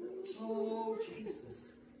 Oh, Jesus.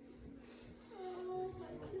 Oh,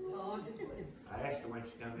 thank you, Lord. I asked her when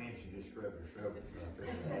she come in, she just shrugged her shoulders. So I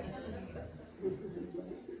figured I'd ask her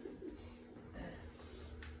again.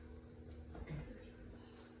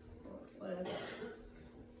 Well,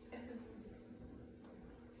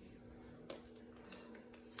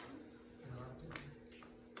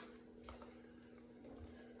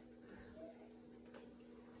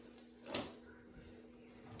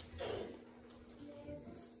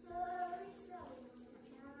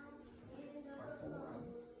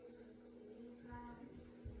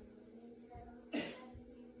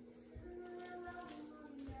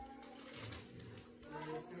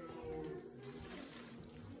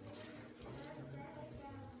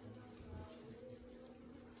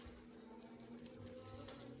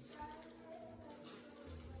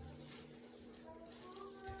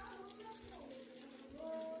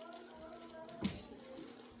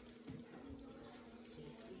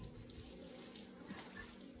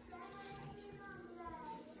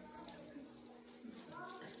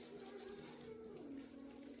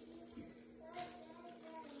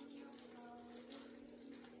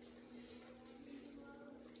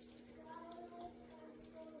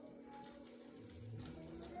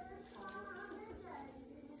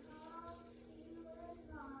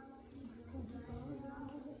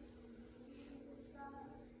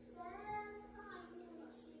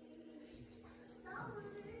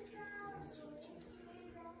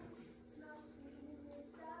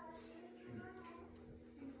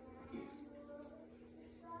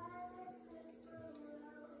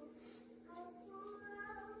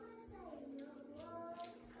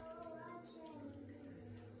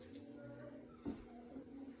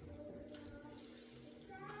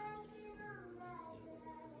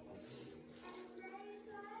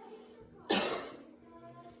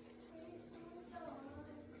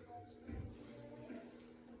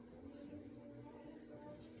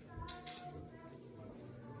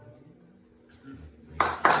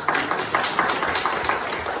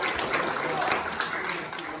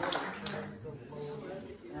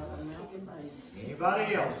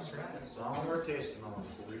 Anybody else? Song or testimony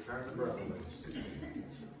before we turn to Brother Lewis?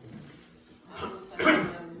 I was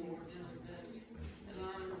saying that more the other day, and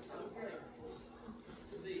I'm so grateful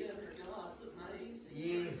to be under God's amazing.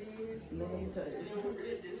 yes. Me You too. know, we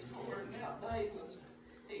read this morning about David.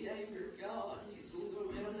 He angered God. He's going to go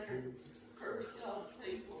down there and curse God's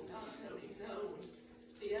people, not tell him no.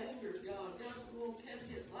 He angered God. God will cut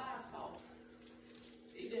his life off.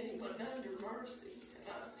 He didn't went under mercy. And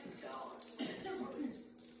I thank God.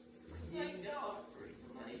 Thank God for his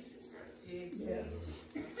amazing grace.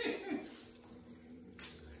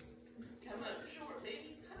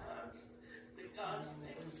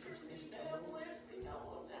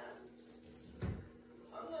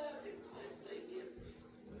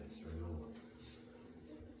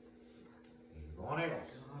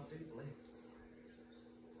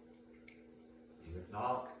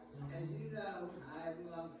 Knock. And you know, I've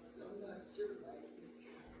loved so much your lady.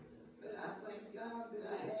 But I thank God that I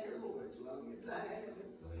had her for as long as I had her.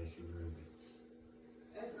 Bless you, Ruby.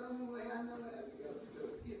 That's the only way I know how to go to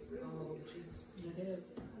get rid of it. It is.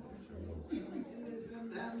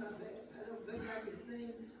 Sometimes I don't think I can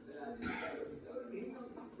sing, but I just go to him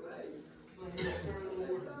and pray. That's the only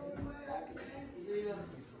way I can sing.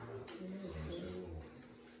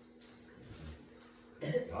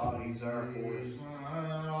 God, He's there for us.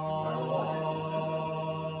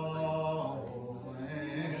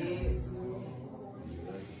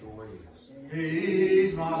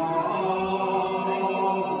 He's my all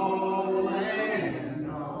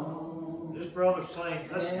and all. This brother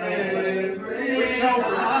sings. Let's stand. Reach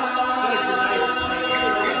over.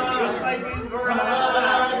 Just make me very nice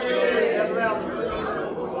time. Gather out your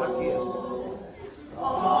people like this.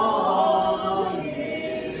 On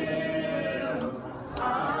Him I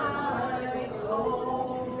go.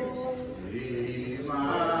 He's my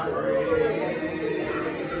friend.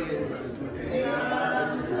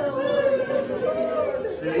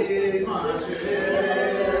 He's my shepherd.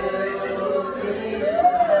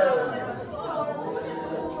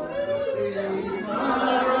 He's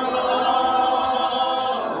my rock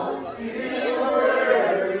in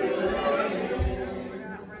weary and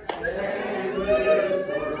with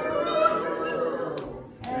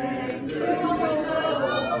and do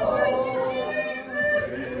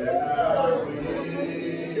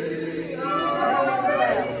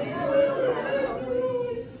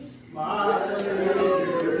my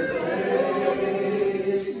Savior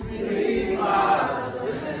takes me by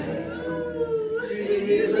the hand.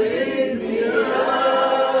 He leads me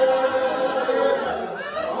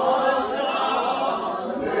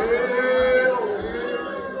on the hill.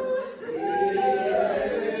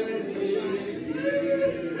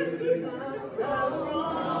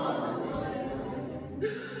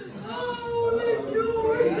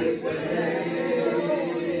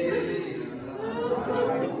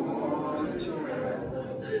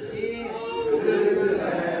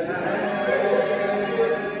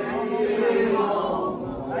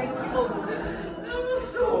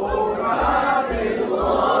 For I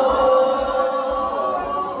belong.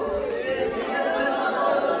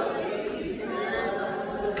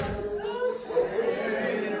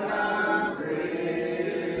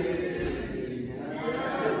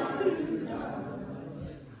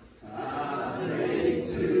 I hate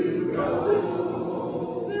to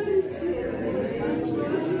go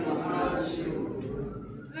my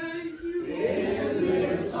children in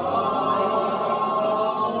this awful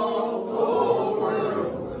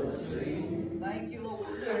world to see. Thank you, Lord.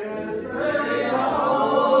 They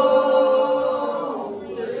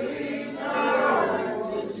only turn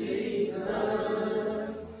to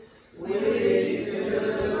Jesus. We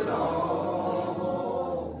could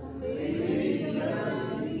all lean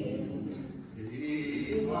on Him.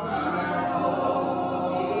 He's my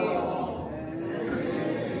all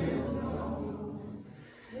and all.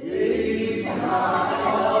 He's my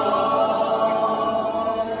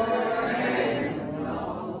all and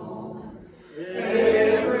all.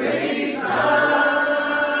 Every time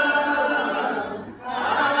I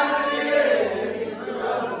get in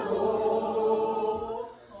trouble,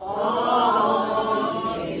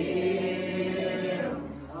 on Him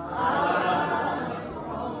I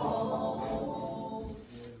call.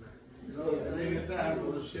 Anytime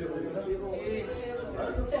with a shiver,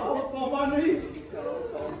 fall upon my knees.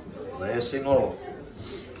 Bless Him, Lord.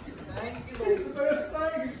 Thank you, It's the best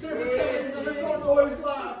thing that's ever taken in this old boy's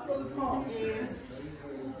life, Brother Tom. Yes.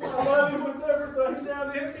 I love him with everything down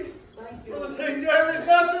in me. Thank you. Brother King Jerry, there's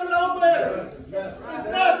nothing no better. There's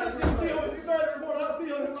nothing can feel any better than what I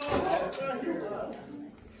feel in my heart right here.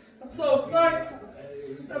 I'm so thankful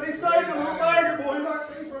that He saved him a beggar boy like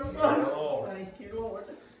me, Brother Buddy. Thank you, Lord.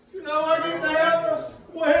 You know, I get to have to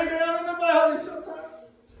way down in the valley sometimes.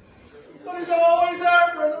 But He's always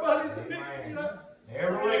there, Brother Buddy, to pick me up.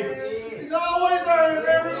 Never leave us. He's always there and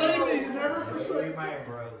never leave me, never forsake me. Amen,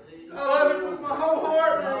 brother. I love Him with my whole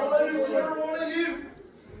heart, and I love each and every one of you.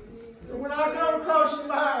 And when I come across your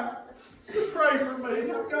mind, just pray for me.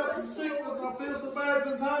 I've got some sickness, and I feel so bad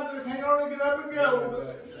sometimes that I can't hardly get up and go.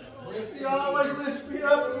 But He always lifts me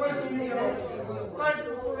up and lets me go.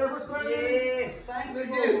 Thankful for everything Yes, thank that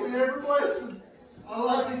you, gives Lord. me, every blessing. I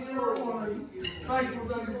love each and every one of you. Thankful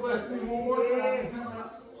that He's blessed me one more time.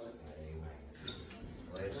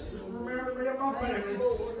 Bless Him. Remember me and my family.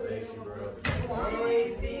 Bless you, brother.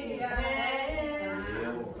 Maybe I had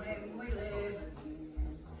time when we lived,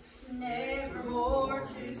 never more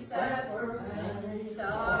to suffer,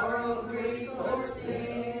 sorrow, grief, or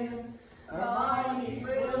sin. Bodies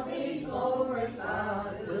will be glorified.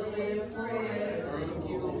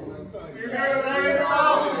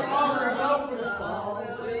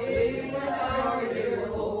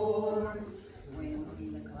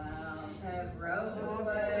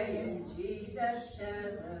 away and Jesus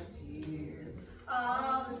does appear.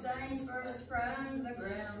 All the saints burst from the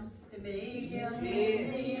ground to meet him in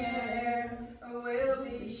the air. We'll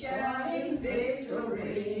be shouting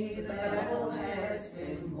victory, the battle has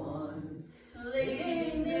been won.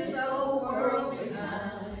 Leaving this old world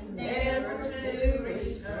behind, never to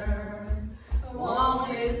return.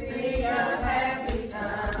 Won't it be a happy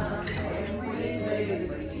time when we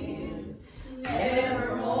live again?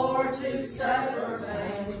 Never more to suffer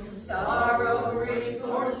pain, sorrow, grief,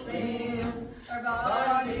 or sin. Our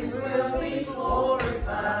bodies will be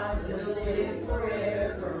glorified, we'll live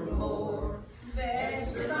forevermore.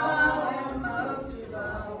 Best of all and most of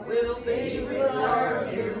all, we'll be with our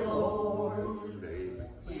dear Lord.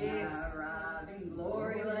 When I arrive in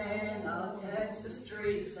glory land, I'll touch the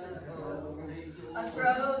streets of gold. I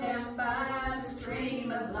stroll down by the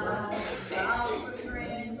stream of life, talk with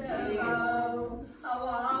friends of old. I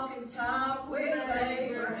walk and talk with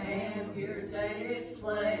Abraham, hear David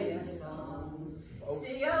play a song.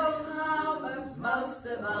 See Oklahoma, most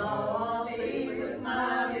of all, I'll be with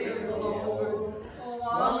my dear Lord.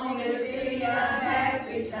 Won't it be a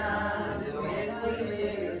happy time when we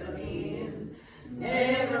live again?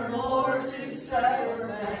 Never more to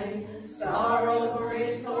suffer pain, sorrow,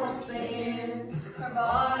 grief, or sin. Our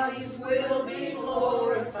bodies will be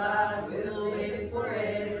glorified, we'll live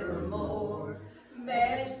forevermore.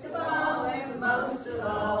 Best of all and most of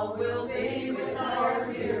all, we'll be with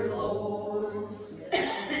our dear Lord.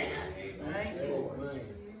 Thank you.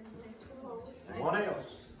 What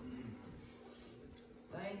else?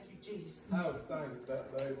 Thank you, Jesus. I was thinking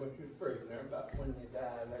that day what you were preaching there about when you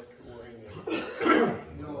died, that's your ring.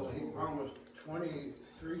 You know, he promised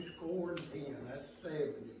 23 score and 10, that's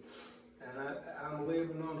 70. And I'm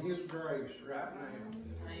living on his grace right now.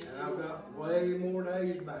 And I've got way more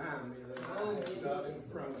days behind me than I have got in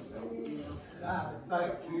front of me. And I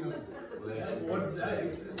thank you that one day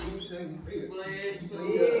that you seen fit and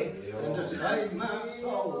to save my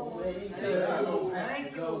soul, that I don't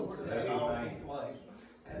have to go to that awful place.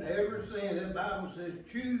 And ever since, the Bible says,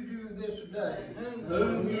 choose you this day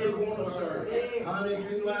whom you want to serve. Honey,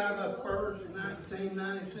 July the 1st,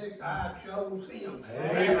 1996, I chose him.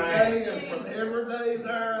 Amen. That day and from every day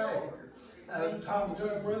thereafter. I was talking to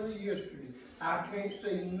a brother yesterday. I can't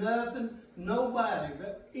see nothing, nobody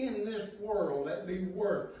that in this world that be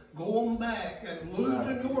worth going back and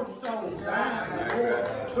losing your soul, dying,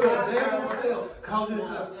 to a devil's hell, because it's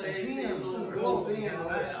up to him who goes in and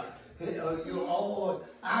out.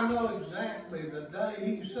 I know exactly the day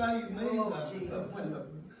he saved me, when the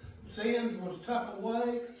sins was tucked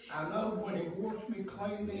away. I know when he washed me,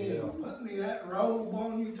 cleaned me, and put me that robe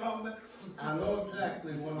on you talking about. I know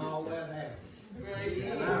exactly when all that happened.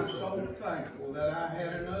 And I'm so thankful that I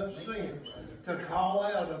had enough sense to call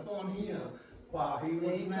out upon him while he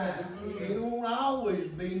was nigh. He won't always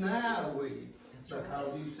be nigh with you,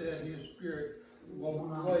 because he said his spirit won't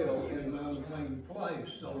dwell in the unclean place.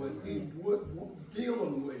 So if he's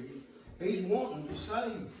dealing with you, he's wanting to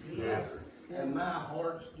save you. Yes. And my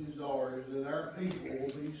heart's desire is that our people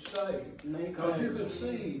will be saved. Because you can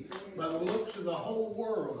see by the looks of the whole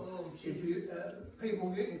world, if you people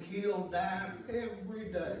getting killed, dying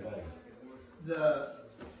every day. The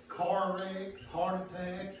car wrecks, heart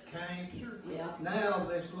attacks, cancer. Yeah. Now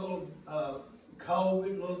this little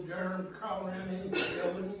COVID, little germs crawling around in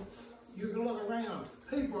killing you. You can look around.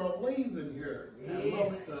 People are leaving here, and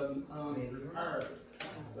most of them retired.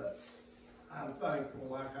 But I'm thankful,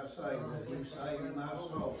 like I say, that he saved my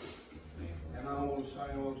soul. And I want to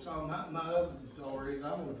sing a little song. My other desire is I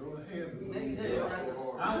want to go to heaven. Me too.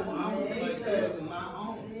 I want to make heaven my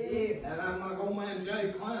home. Yes. And I'm like old man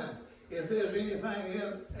Jay Klein. If there's anything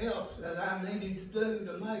else that I needed to do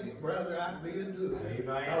to make it, brother, I'd be a do it.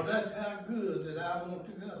 Because that's how good that I want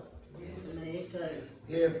to go. Me too.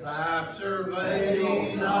 If I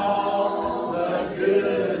surveyed all the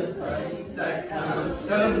good things that comes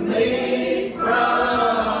to me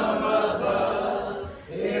from above,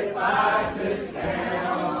 if I could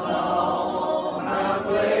count all my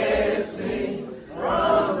blessings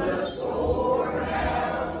from the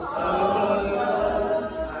storehouse of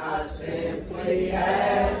love, I simply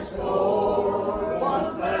ask for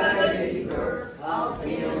one favor of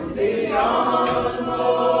him beyond more.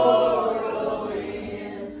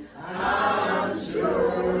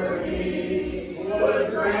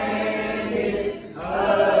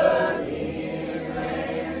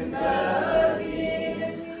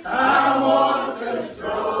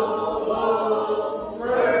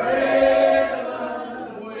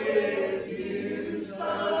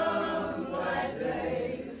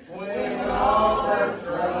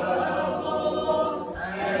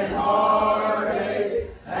 Heartache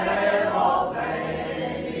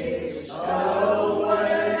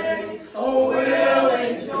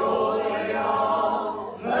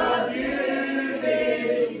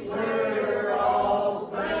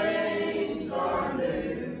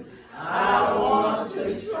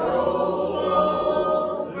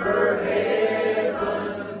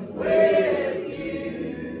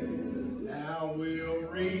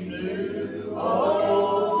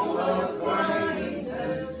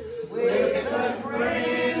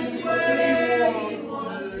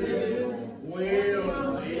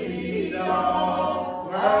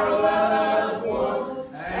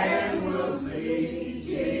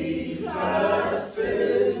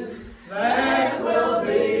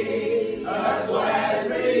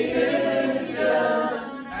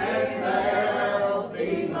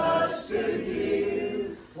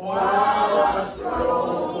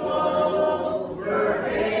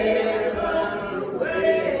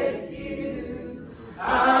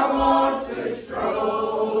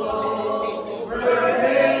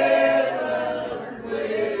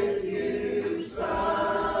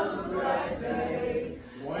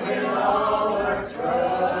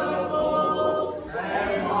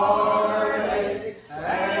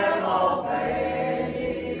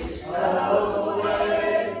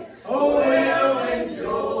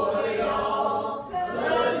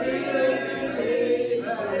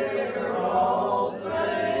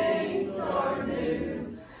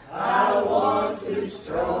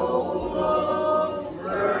stroll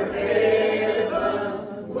over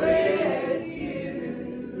heaven with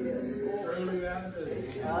you. Truly I do.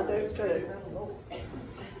 I do too.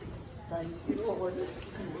 Thank you, Lord.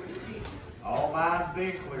 All minds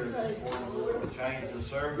be clear this morning. We're going to change the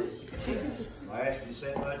service. I ask you to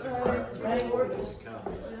set much in prayer for the Lord as He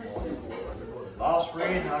comes this morning. Lost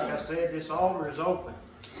friend, like I said, this altar is open.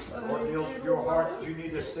 The Lord deals with your heart that you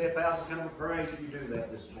need to step out and come and praise. You do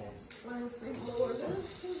that this morning. Bless Thee, Lord.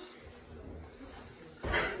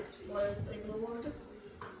 Bless Thee, Lord.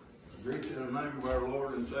 Greet you in the name of our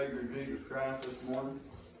Lord and Savior Jesus Christ this morning.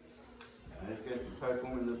 I just got to pray for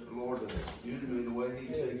me that the Lord has used me the way He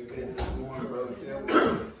sees fit this morning, Brother Shelby.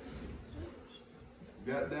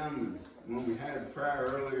 Got down when we had prayer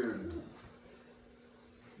earlier and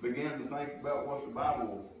began to think about what the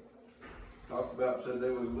Bible talked about. Said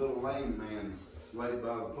there was a little lame man laid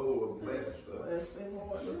by the pool of Bethesda.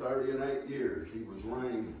 For 30 and 8 years he was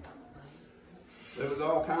lame. There was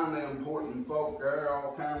all kind of important folk there,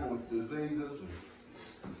 all kind of diseases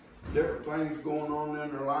and different things going on in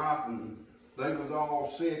their life, and they was all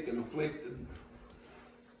sick and afflicted.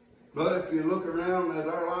 But if you look around at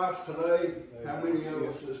our lives today, how many of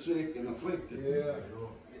us are sick and afflicted? Yeah.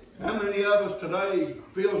 How many of us today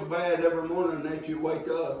feels bad every morning that you wake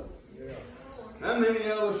up? Yeah. How many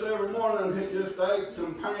of us every morning it just aches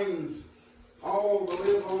and pains all the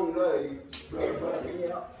live long day, Brother Buddy?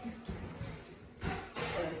 Yeah.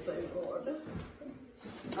 Bless Thee, Lord.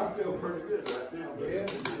 I feel pretty good right now, brother. Yeah.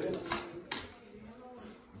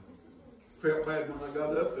 Felt bad when I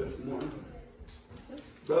got up this morning.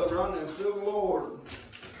 Brother Ronnie, and still the Lord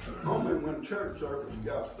told me when church service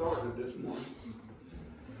got started this morning.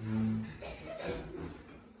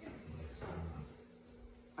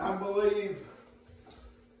 I believe,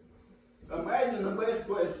 imagine the best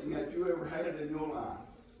blessing that you ever had in your life.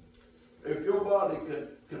 If your body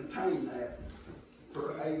could contain that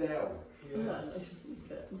for 8 hours. Yeah.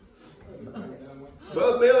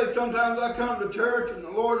 Brother Billy, sometimes I come to church and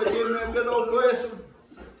the Lord will give me a good old blessing.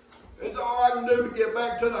 It's all I can do to get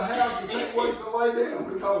back to the house and can't wait to lay down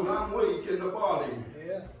because I'm weak in the body.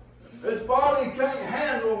 Yeah. This body can't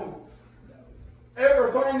handle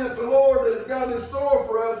everything that the Lord has got in store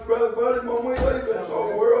for us, Brother Buddy, when we leave this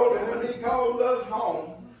old world and when He calls us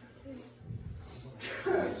home.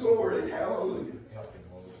 Glory, hallelujah.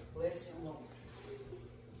 Bless Him, Lord.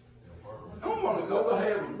 I want to go to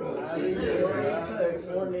heaven, brother. I do too,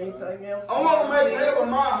 more than anything else. I want to make heaven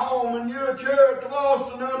my home, and you're a church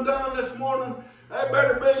lost and undone this morning. That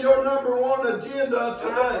better be your #1 agenda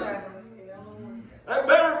today. That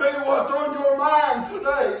better be what's on your mind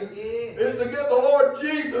today, is to get the Lord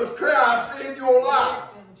Jesus Christ in your life.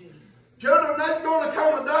 Children, there's going to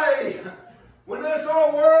come a day when this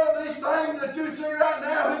old world, these things that you see right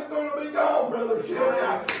now, He's going to be gone, Brother Shelby.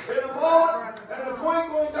 In a moment and a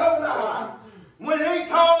twinkling of an eye. When He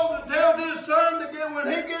calls and tells His Son to get, when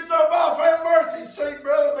He gets up off that mercy seat,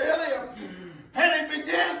 Brother Billy, and He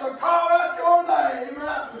begins to call out your name,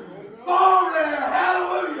 glory,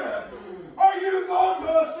 hallelujah. Are you going to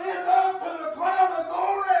ascend up to the cloud of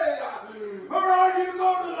glory? Or are you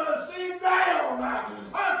going to ascend down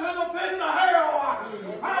unto the pit of hell?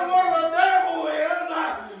 Where the devil is.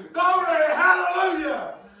 Glory,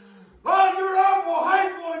 hallelujah. Lord, you're awful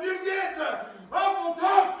hateful and you get awful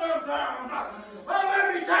talk sometimes. Well,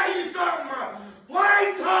 let me tell you something.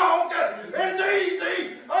 Plain talk is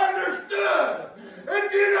easy understood.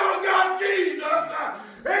 If you don't got Jesus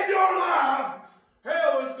in your life,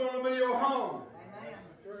 hell is going to be your home.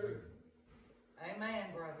 Amen. Amen,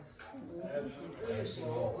 brother. Bless you,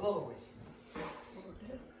 Lord. Glory.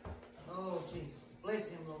 Oh, Jesus. Bless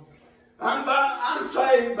Him, Lord. I'm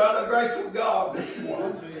saved by the grace of God this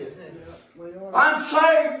morning. I'm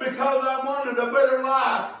saved because I wanted a better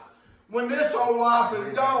life when this old life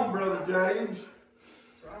is gone, Brother James.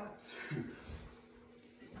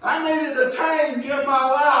 I needed a change in my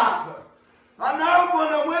life. I know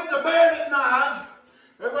when I went to bed at night,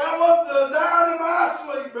 if I was down in my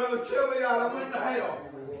sleep, Brother Shelby, I'd have went to hell.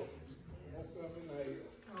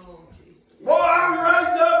 Boy, I was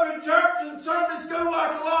raised up in church and Sunday school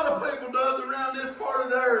like a lot of people does around this part of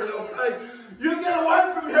the area, okay? You get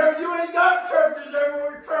away from here, you ain't got churches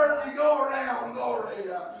everywhere you go around, glory.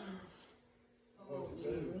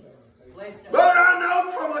 But I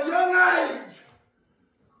know from a young age,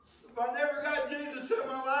 if I never got Jesus in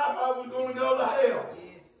my life, I was going to go to hell.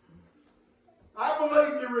 I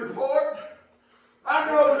believed the report. I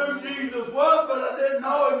know who Jesus was, but I didn't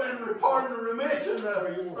know Him in reporting the remission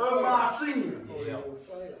of my sins.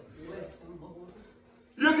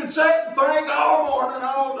 You can sit and think all morning,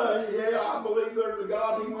 all day. Yeah, I believe there's a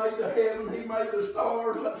God. He made the heaven, He made the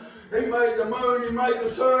stars, He made the moon, He made the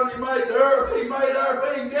sun, He made the earth, He made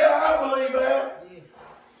our being. Yeah, I believe that.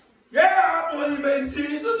 Yeah, I believe in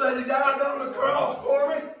Jesus, that He died on the cross for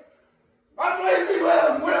me. I believe He let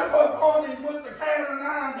Him whip up on Him with the cat of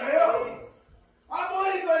nine tails. I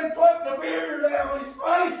believe they plucked the beard out of His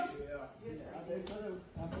face.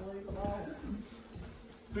 I believe it all.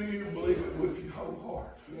 Do you believe it with your whole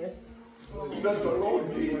heart? Yes. That the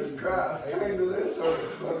Lord Jesus Christ came to this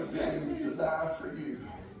earth, but He came to die for you.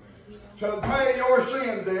 So to pay your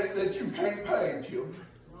sin debt that you can't pay, children.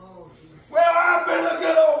 Well, I've been a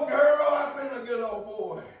good old girl, I've been a good old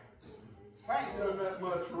boy. I ain't done that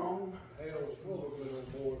much wrong. Hell's full of good old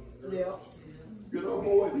boys. Yeah. Good old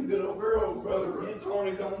boys and good old girls, Brother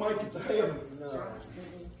Tony, don't make it to heaven. No.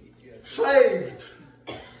 Saved.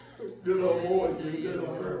 Good old boys and good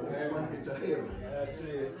old girls make it to heaven. That's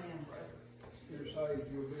it. You're saved,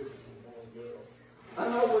 you'll be a girl. I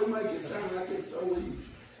know we make it sound like it's so easy.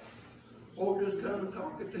 Or just come and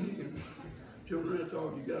talk it to Him. Children, that's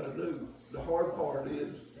all you got to do. The hard part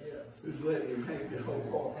is letting Him have your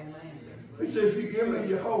whole heart. He says, if you give me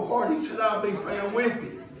your whole heart, He said, I'll be found with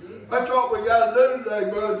you. That's what we got to do today,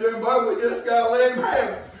 Brother Jimbo. We just got to let Him have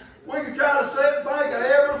it. We can try to sit and think of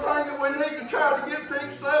everything that we need to try to get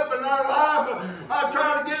fixed up in our life. I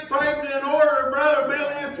try to get things in order, Brother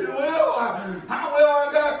Billy, if you will. I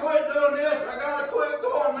got to quit doing this. I got to quit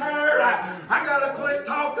going there. I got to quit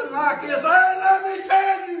talking like this. Hey, let me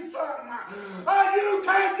tell you something. You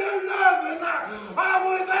can't do nothing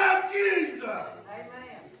without Jesus.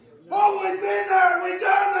 Amen. Oh, we've been there. We've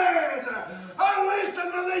done that. I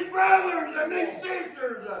listen to these brothers and these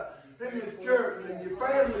sisters in this church, and your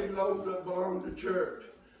family those that belong to church.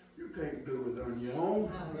 You can't do it on your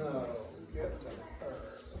own. No.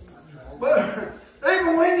 But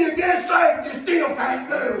even when you get saved, you still can't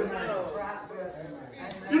do it. That's right, brother.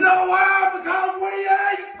 You know why? Because we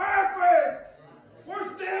ain't perfect.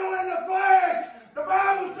 We're still in the flesh. The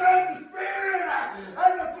Bible says the spirit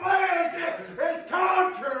and the flesh is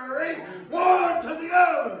contrary one to the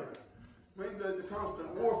other. Means there's a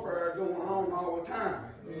constant warfare going on all the time.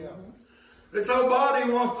 Yeah. This old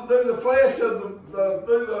body wants to do the flesh of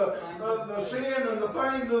the sin and the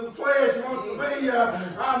things of the flesh. Wants to be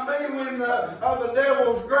in the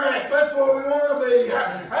devil's grasp. That's what we want to be.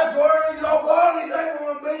 That's where these old bodies, they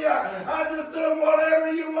want to be. I just do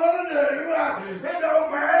whatever you want to do. It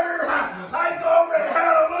don't matter. I glory,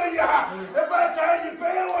 hallelujah. If that's how you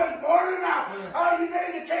feel this morning, all you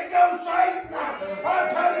need to kick on Satan.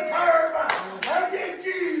 I'll tell the curve and get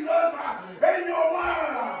Jesus in your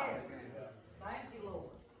life.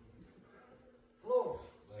 Lord.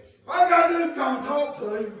 All I got to do is come talk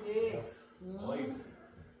to Him. Yes.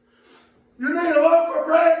 You need a loaf of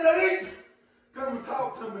bread to eat? Come and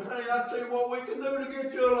talk to me. Hey, I see what we can do to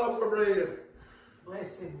get you a loaf of bread.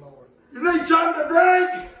 Bless Him, Lord. You need something to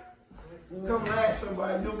drink? Come and ask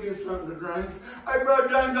somebody and you'll get something to drink. Hey, Brother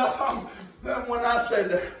James, I thought that when I said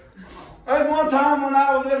that. Hey, one time when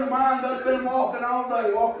I was in the mines, I'd been walking all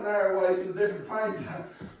day, walking airways and different things.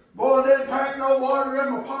 Boy, I didn't pack no water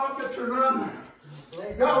in my pockets or nothing.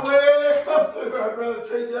 Got way up through there, Brother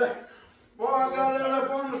TJ. Boy, I got out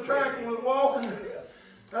up on the track and was walking.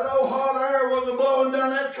 That old hot air was blowing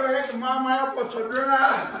down that track and my mouth was so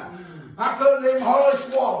dry. I couldn't even hardly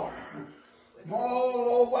swallow. Oh,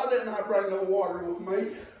 Lord, why didn't I bring no water with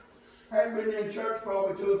me? I hadn't been in church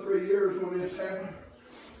probably 2 or 3 years when this happened.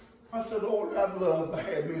 I said, Lord, I'd love to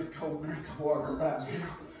have me a cold drink of water right now.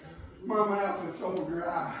 My mouth is so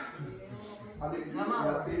dry. I didn't get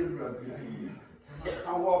right in rub me.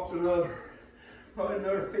 I walked probably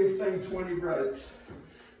another 15, 20 breaks.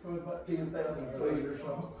 Probably about 10,000 feet or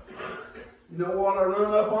so. You know what I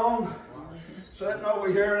run up on? Sitting over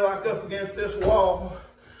here like up against this wall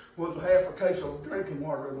was a half a case of drinking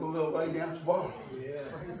water with a little 8-ounce bottle. Yeah.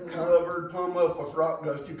 Covered plumb up with rock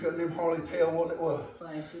dust. You couldn't even hardly tell what it was.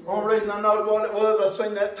 Only reason I know what it was, I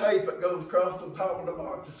seen that tape that goes across the top of the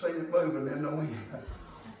box. I seen it moving in the wind.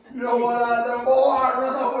 You know what I done? Boy, I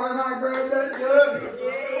run over and I grabbed that jug.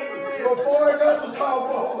 Yeah. Before I got the top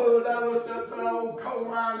off of it, I looked up to the old coal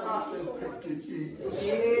mine and I said, thank you, Jesus.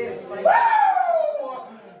 Yes. Woo!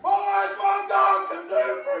 Boy, that's what God can do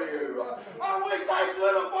for you. We take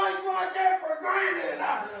little things like that for granted.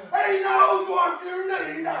 He knows what you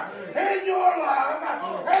need in your life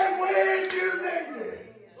and when you need it.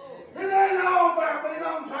 It ain't all about being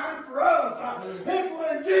on time for us. It's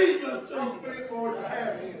when Jesus sees fit for it to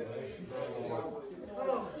happen.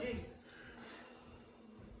 Oh, Jesus.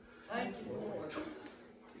 Thank you, Lord.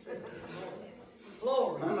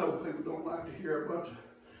 Glory. I know people don't like to hear a bunch of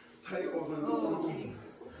tales and going on.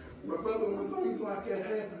 But brother, when things like that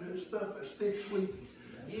happen, it's stuff that sticks with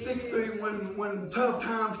you. Sticks through you when tough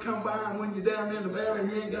times come by and when you're down in the valley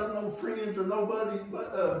and you ain't got no friends or nobody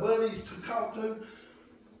buddies to talk to.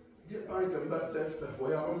 You think about that stuff.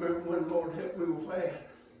 Well, I remember when the Lord helped me with that.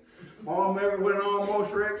 I remember when I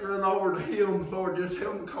almost wrecked running over the hill and the Lord just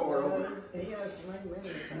held my car over.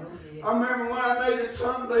 I remember when I needed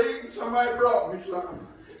something to eat and somebody brought me something.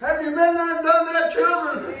 Have you been there and done that,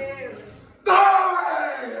 children? Yes.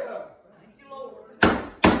 Glory! Thank you, Lord.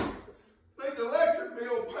 Think the electric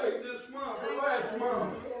bill paid this month or last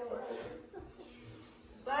month.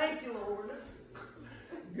 Thank you, Lord.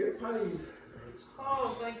 Get paid.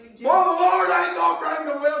 Oh, thank you, Jesus. Well, the Lord ain't going to bring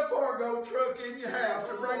the Wells Fargo truck in your house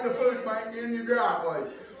or bring the food bank in your driveway.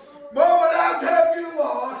 But I'll tell you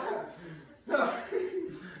what,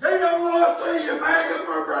 he don't want to see you begging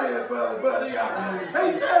for bread, buddy.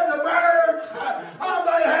 He said the birds,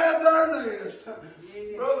 they have their nest.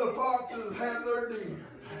 Brother Foxes have their dinner.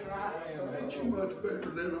 Ain't you much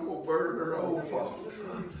better than an old bird or an old fox?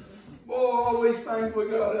 Boy, all these things we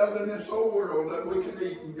got out in this old world that we can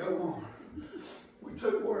eat and go on. We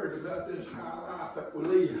took words about this high life that we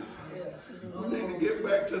live. We need to get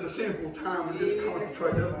back to the simple time and just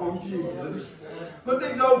concentrate upon Jesus. Put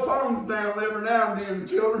these old phones down every now and then,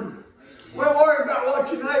 children. We'll worry about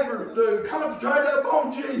what your neighbors do. Concentrate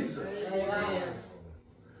upon Jesus.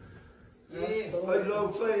 Yes. As the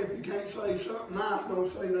old say, if you can't say something nice, don't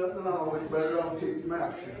say nothing at all. You better off keep your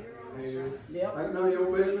mouth shut. Yep. Ain't none of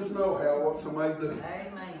your business know how what somebody do.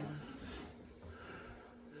 Amen.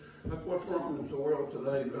 That's what's wrong with the world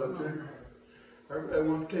today, brother. Everybody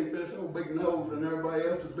wants to keep this old big nose in everybody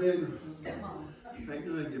else's business. Come on. You ain't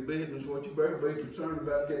doing your business. What you better be concerned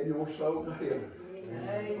about getting your soul to heaven.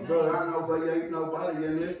 Amen. Brother, I know there ain't nobody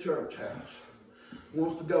in this church house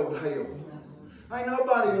wants to go to hell. Ain't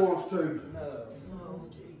nobody wants to. No,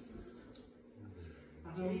 Jesus.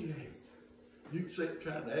 I know you. You can sit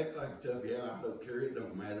trying to act like tough. Yeah, I don't care. It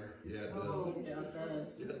don't matter. Yeah, it does. Oh, yeah, it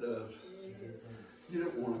does. Yeah, it does. You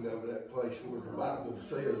don't want to go to that place where the Bible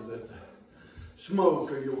says that the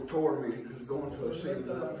smoke of your torment is going to ascend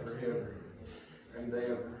up forever and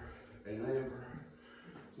ever and ever,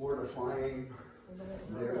 where the flame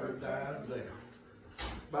never dies down.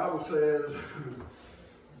 Bible says,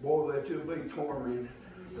 boy, that you'll be tormented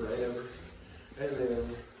forever and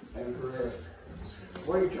ever and forever.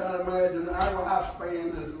 We try to imagine our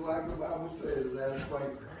lifespan is like the Bible says, as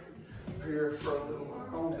vapor. Here for a little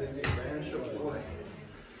while, then it vanishes away.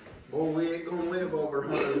 Boy, we ain't gonna live over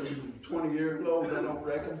 120 years old, I don't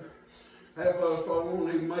reckon. Half of us probably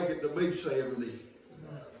won't even make it to be 70.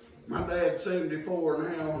 My dad's 74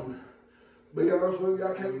 now, and to be honest with you,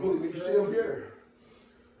 I can't believe he's still here.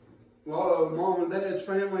 A lot of mom and dad's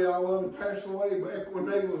family, all of them passed away back when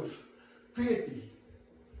they was 50.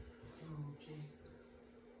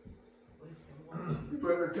 You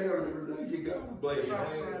better count every day you got. Bless you.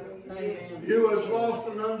 You was lost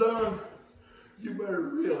and undone. You better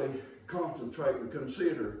really concentrate and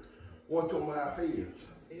consider what your life is.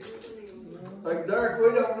 Like Derek,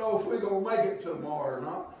 we don't know if we're going to make it tomorrow or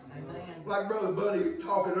not. Amen. Like Brother Buddy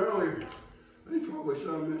talking earlier, he's probably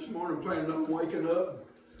some this morning planning on waking up,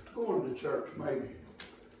 going to church maybe.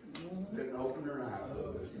 Didn't open their eyes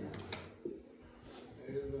up this morning.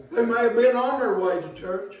 They may have been on their way to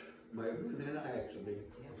church. Maybe in an accident.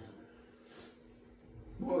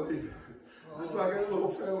 Boy, it's like that little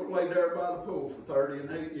fellow laid there by the pool for 30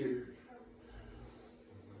 and 8 years.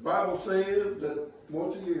 The Bible says that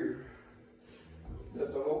once a year,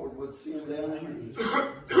 that the Lord would send down rain. And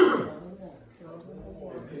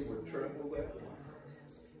he would tremble that way.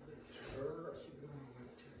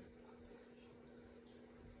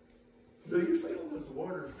 Do you feel that the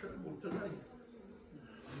waters tremble today?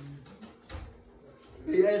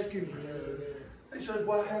 He asked him, he said,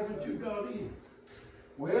 why haven't you got in?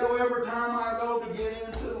 Well, every time I go to get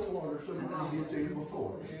into the water, somebody gets in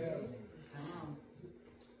before me.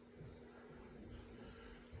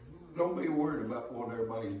 Don't be worried about what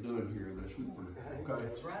everybody's doing here this morning, okay?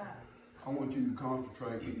 That's right. I want you to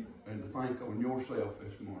concentrate and to think on yourself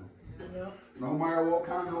this morning. Yep. No matter what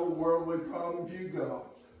kind of old worldly problems you got,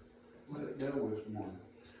 let it go this morning.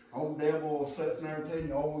 Old devil will sit there and tell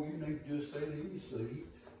you, oh, you need to just sit in your seat.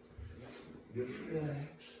 Just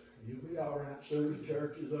relax. You'll be all right soon as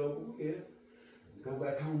church is over with. Go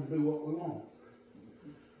back home and do what we want.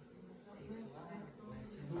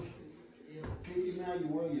 Keep you out of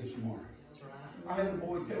your way this morning. I had a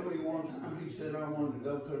boy tell me one time, he said, I wanted to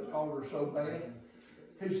go to the altar so bad.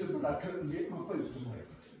 He said, but I couldn't get my feet to move.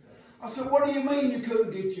 I said, what do you mean you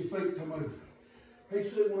couldn't get your feet to move? He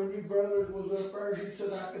said, when you brothers was up there, he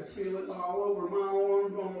said, I could feel it all over my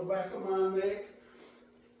arms, on the back of my neck.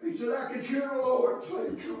 He said, I could hear the Lord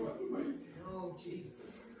saying, come up to me. Oh,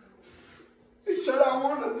 Jesus. He said, I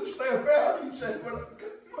wanted to step out. He said, but I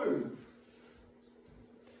couldn't move.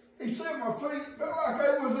 He said, my feet felt like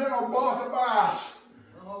they was in a block of ice,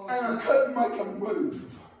 and I couldn't make them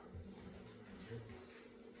move.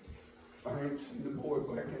 I ain't seen the boy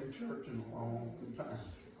back in church in a long time.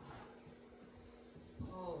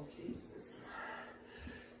 Oh, Jesus.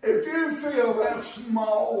 If you feel that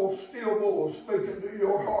small, still voice speaking to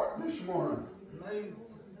your heart this morning,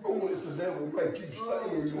 don't let the devil make you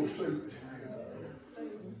stay in your seat.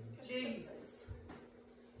 Jesus.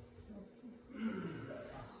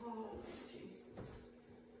 Oh, Jesus.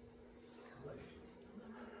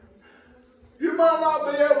 You might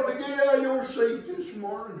not be able to get out of your seat this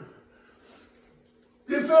morning.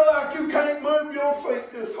 You feel like you can't move your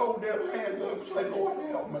feet, just hold that hand up and say, Lord,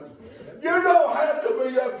 help me. You don't have to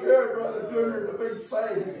be up here, Brother Junior, to be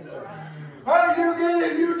saved. How you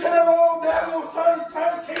get it? You tell old devil,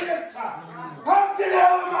 Satan, take it. Get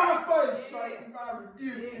out of my face, Satan. I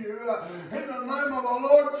rebuke you in the name of the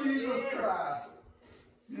Lord Jesus Christ.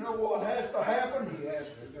 You know what has to happen? He has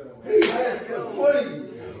to flee.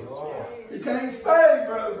 He can't stay,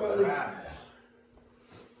 Brother Buddy.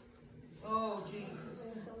 Oh, Jesus.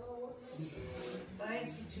 Thank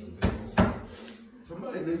you, Jesus.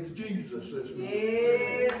 Somebody needs Jesus this morning.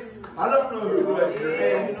 Yes. I don't know who raised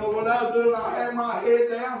their hand. You know what I was doing? I had my head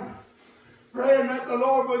down, praying that the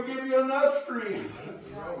Lord would give you enough strength,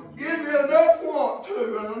 give you enough want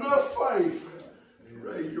to, and enough faith to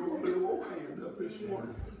raise your little old hand up this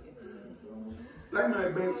morning. There may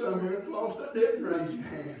have been some here close that didn't raise your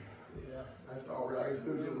hand. That's all right.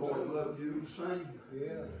 The Lord loves you the same.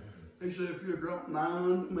 He said, if you draw nigh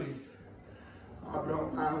unto me, I'll draw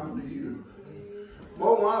nigh unto you.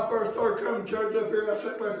 Well, when I first started coming to church up here, I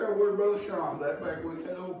sat back there with Brother Sean, that back when we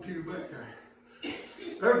had old pew back there.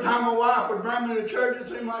 Every time my wife would bring me to church, it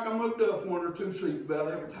seemed like I moved up 1 or 2 seats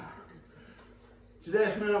about every time. She'd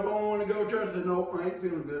ask me if I wanted to go to church. I said, nope, I ain't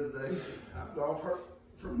feeling good today. I was off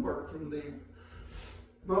from work from them.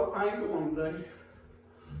 Nope, I ain't going today.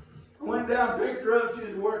 I went down and picked her up. She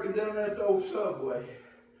was working down at the old Subway.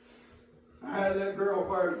 I had that girl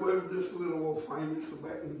first with her, just a little old famous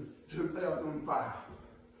back in 2005.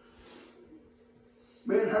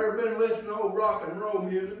 Me and her been listening to old rock and roll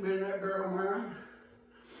music, me and that girl of mine.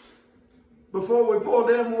 Before we pulled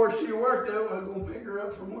in where she worked, I was going to pick her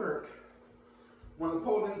up from work. When I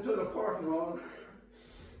pulled into the parking lot,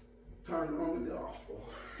 turned on the gospel.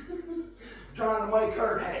 Trying to make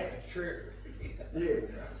her happy. Sure. Yeah.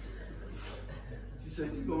 She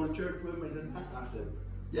said, you going to church with me tonight? I said,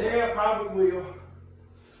 yeah, probably will.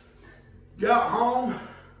 Got home.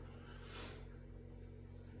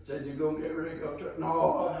 Said, you going to get ready to go to church?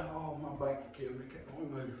 No, my back to kill me. Can't only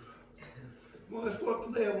move. Well, that's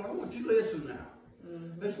what the devil, I want you to listen now.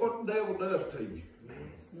 That's what the devil does to you.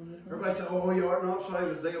 Everybody said, oh, you ought not say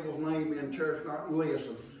the devil's name in church, not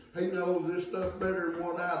listen. He knows this stuff better than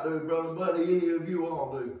what I do, Brother Buddy, any of you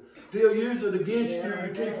all do. He'll use it against you to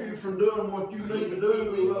keep you from doing what you need to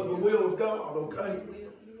do of the will of God, okay?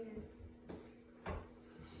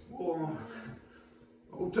 Well,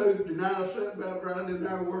 old Tuesday night I sat about right in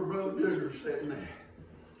there where Brother Junior was sitting there.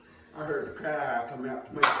 I heard the cry come out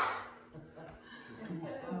to me. Come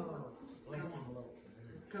on.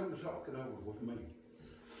 Come to talk it over with me.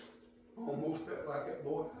 I almost felt like that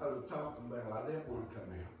boy I was talking about. I didn't want to come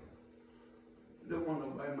out. I didn't want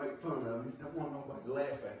nobody to make fun of me. I didn't want nobody to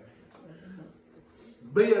laugh at me.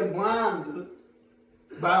 Being blinded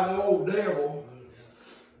by the old devil,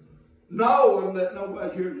 knowing that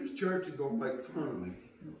nobody here in this church is going to make fun of me.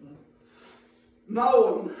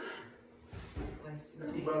 Knowing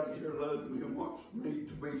everybody here loves me and wants me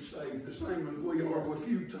to be saved, the same as we are with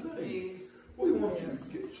you today. We want you to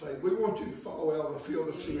get saved. We want you to fall out of the field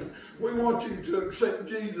of sin. We want you to accept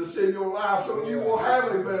Jesus in your life so you will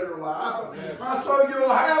have a better life. So you'll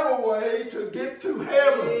have a way to get to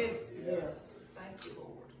heaven. Yes. Thank you,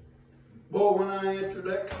 Lord. Boy, when I answered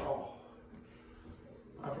that call,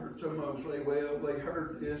 I've heard some of them say, well, they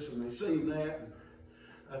heard this and they seen that.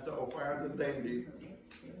 And I thought, fire the dandy.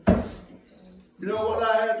 You know what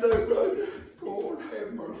I had to do, brother? Lord,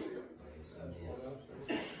 have mercy.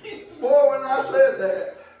 Boy, when I said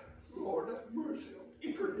that, Lord, have mercy.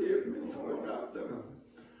 Forgive me for what I've done.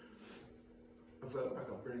 I felt like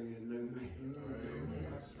a brand new man.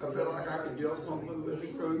 I felt like I could jump on this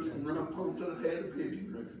roof and run up onto the head of pigeon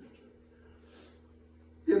roost.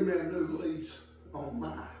 Give me a new lease on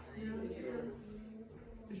life.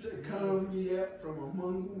 He said, come ye out from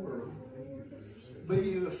among the world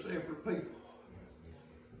be a separate people.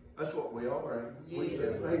 That's what we are. We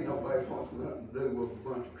said, ain't nobody wants nothing to do with a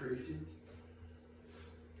bunch of Christians.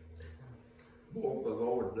 Boy, the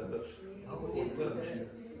Lord does. Oh, The yes, Lord he loves you.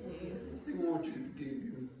 does. Yes. He wants you to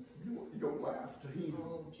give your life to Him.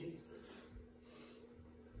 Oh, Jesus.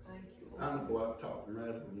 Thank you, Lord. I know I've talked and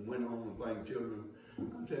rattled and went on and thank children.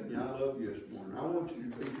 I'm telling you, I love you this morning. I want you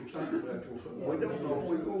to be concerned about yourself. We don't know if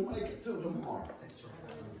we're going to make it till tomorrow. That's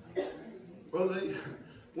right. Well, they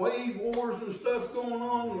wave wars and stuff going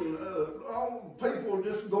on, and all people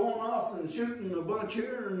just going off and shooting a bunch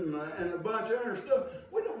here and a bunch there and stuff.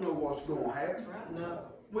 We don't know what's going to happen. No.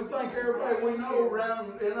 We think everybody we know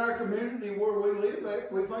around in our community where we live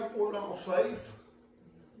at, we think we're all safe.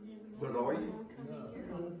 But are you?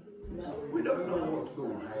 We don't know what's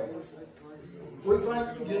going to happen. We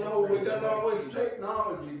think, you know, we got all this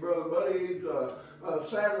technology, Brother Buddy,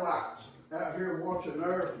 satellites out here watching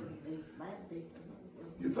Earth.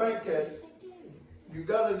 You think that you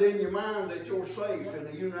got it in your mind that you're safe in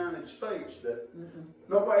the United States, that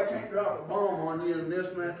nobody can't drop a bomb on you and this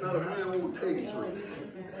and that and other. I want to tell you something.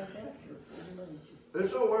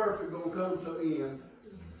 This whole earth is going to come to an end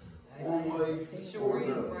one way or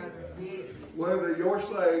another. Whether you're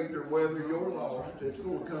saved or whether you're lost, it's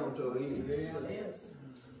going to come to an end.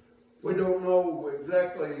 We don't know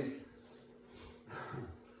exactly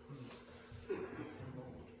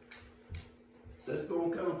that's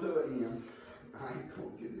going to come to an end. I ain't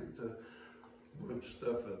going to get into a bunch of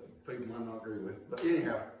stuff that people might not agree with. But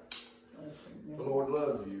anyhow, the Lord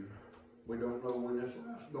loves you. We don't know when this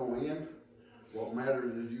life's going to end. What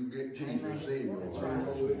matters is you get Jesus in your life.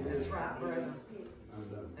 That's right, brother.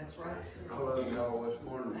 That's right. I love y'all this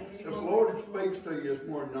morning. If the Lord speaks to you this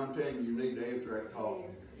morning, I'm telling you, you need to answer that call.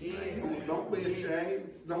 Yes. Don't be ashamed.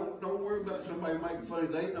 Don't worry about somebody making fun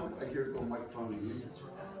of you. Ain't nobody here going to make fun of you.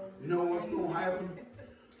 You know what's going to happen?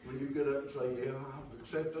 When you get up and say, yeah, I've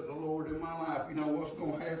accepted the Lord in my life, you know what's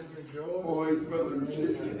going to happen? Boys, brothers and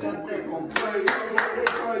sisters, we're going to praise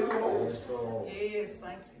the Lord. Yes,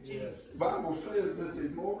 thank you, Jesus. The Bible says that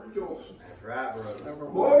there's more rejoicing. That's right, brother.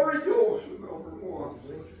 More rejoicing over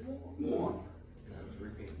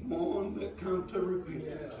one that comes to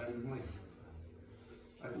repentance and believe.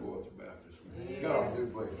 That's what it's about this morning. God, do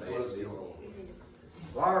bless you.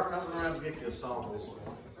 Laura, come around and get you a song this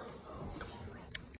morning.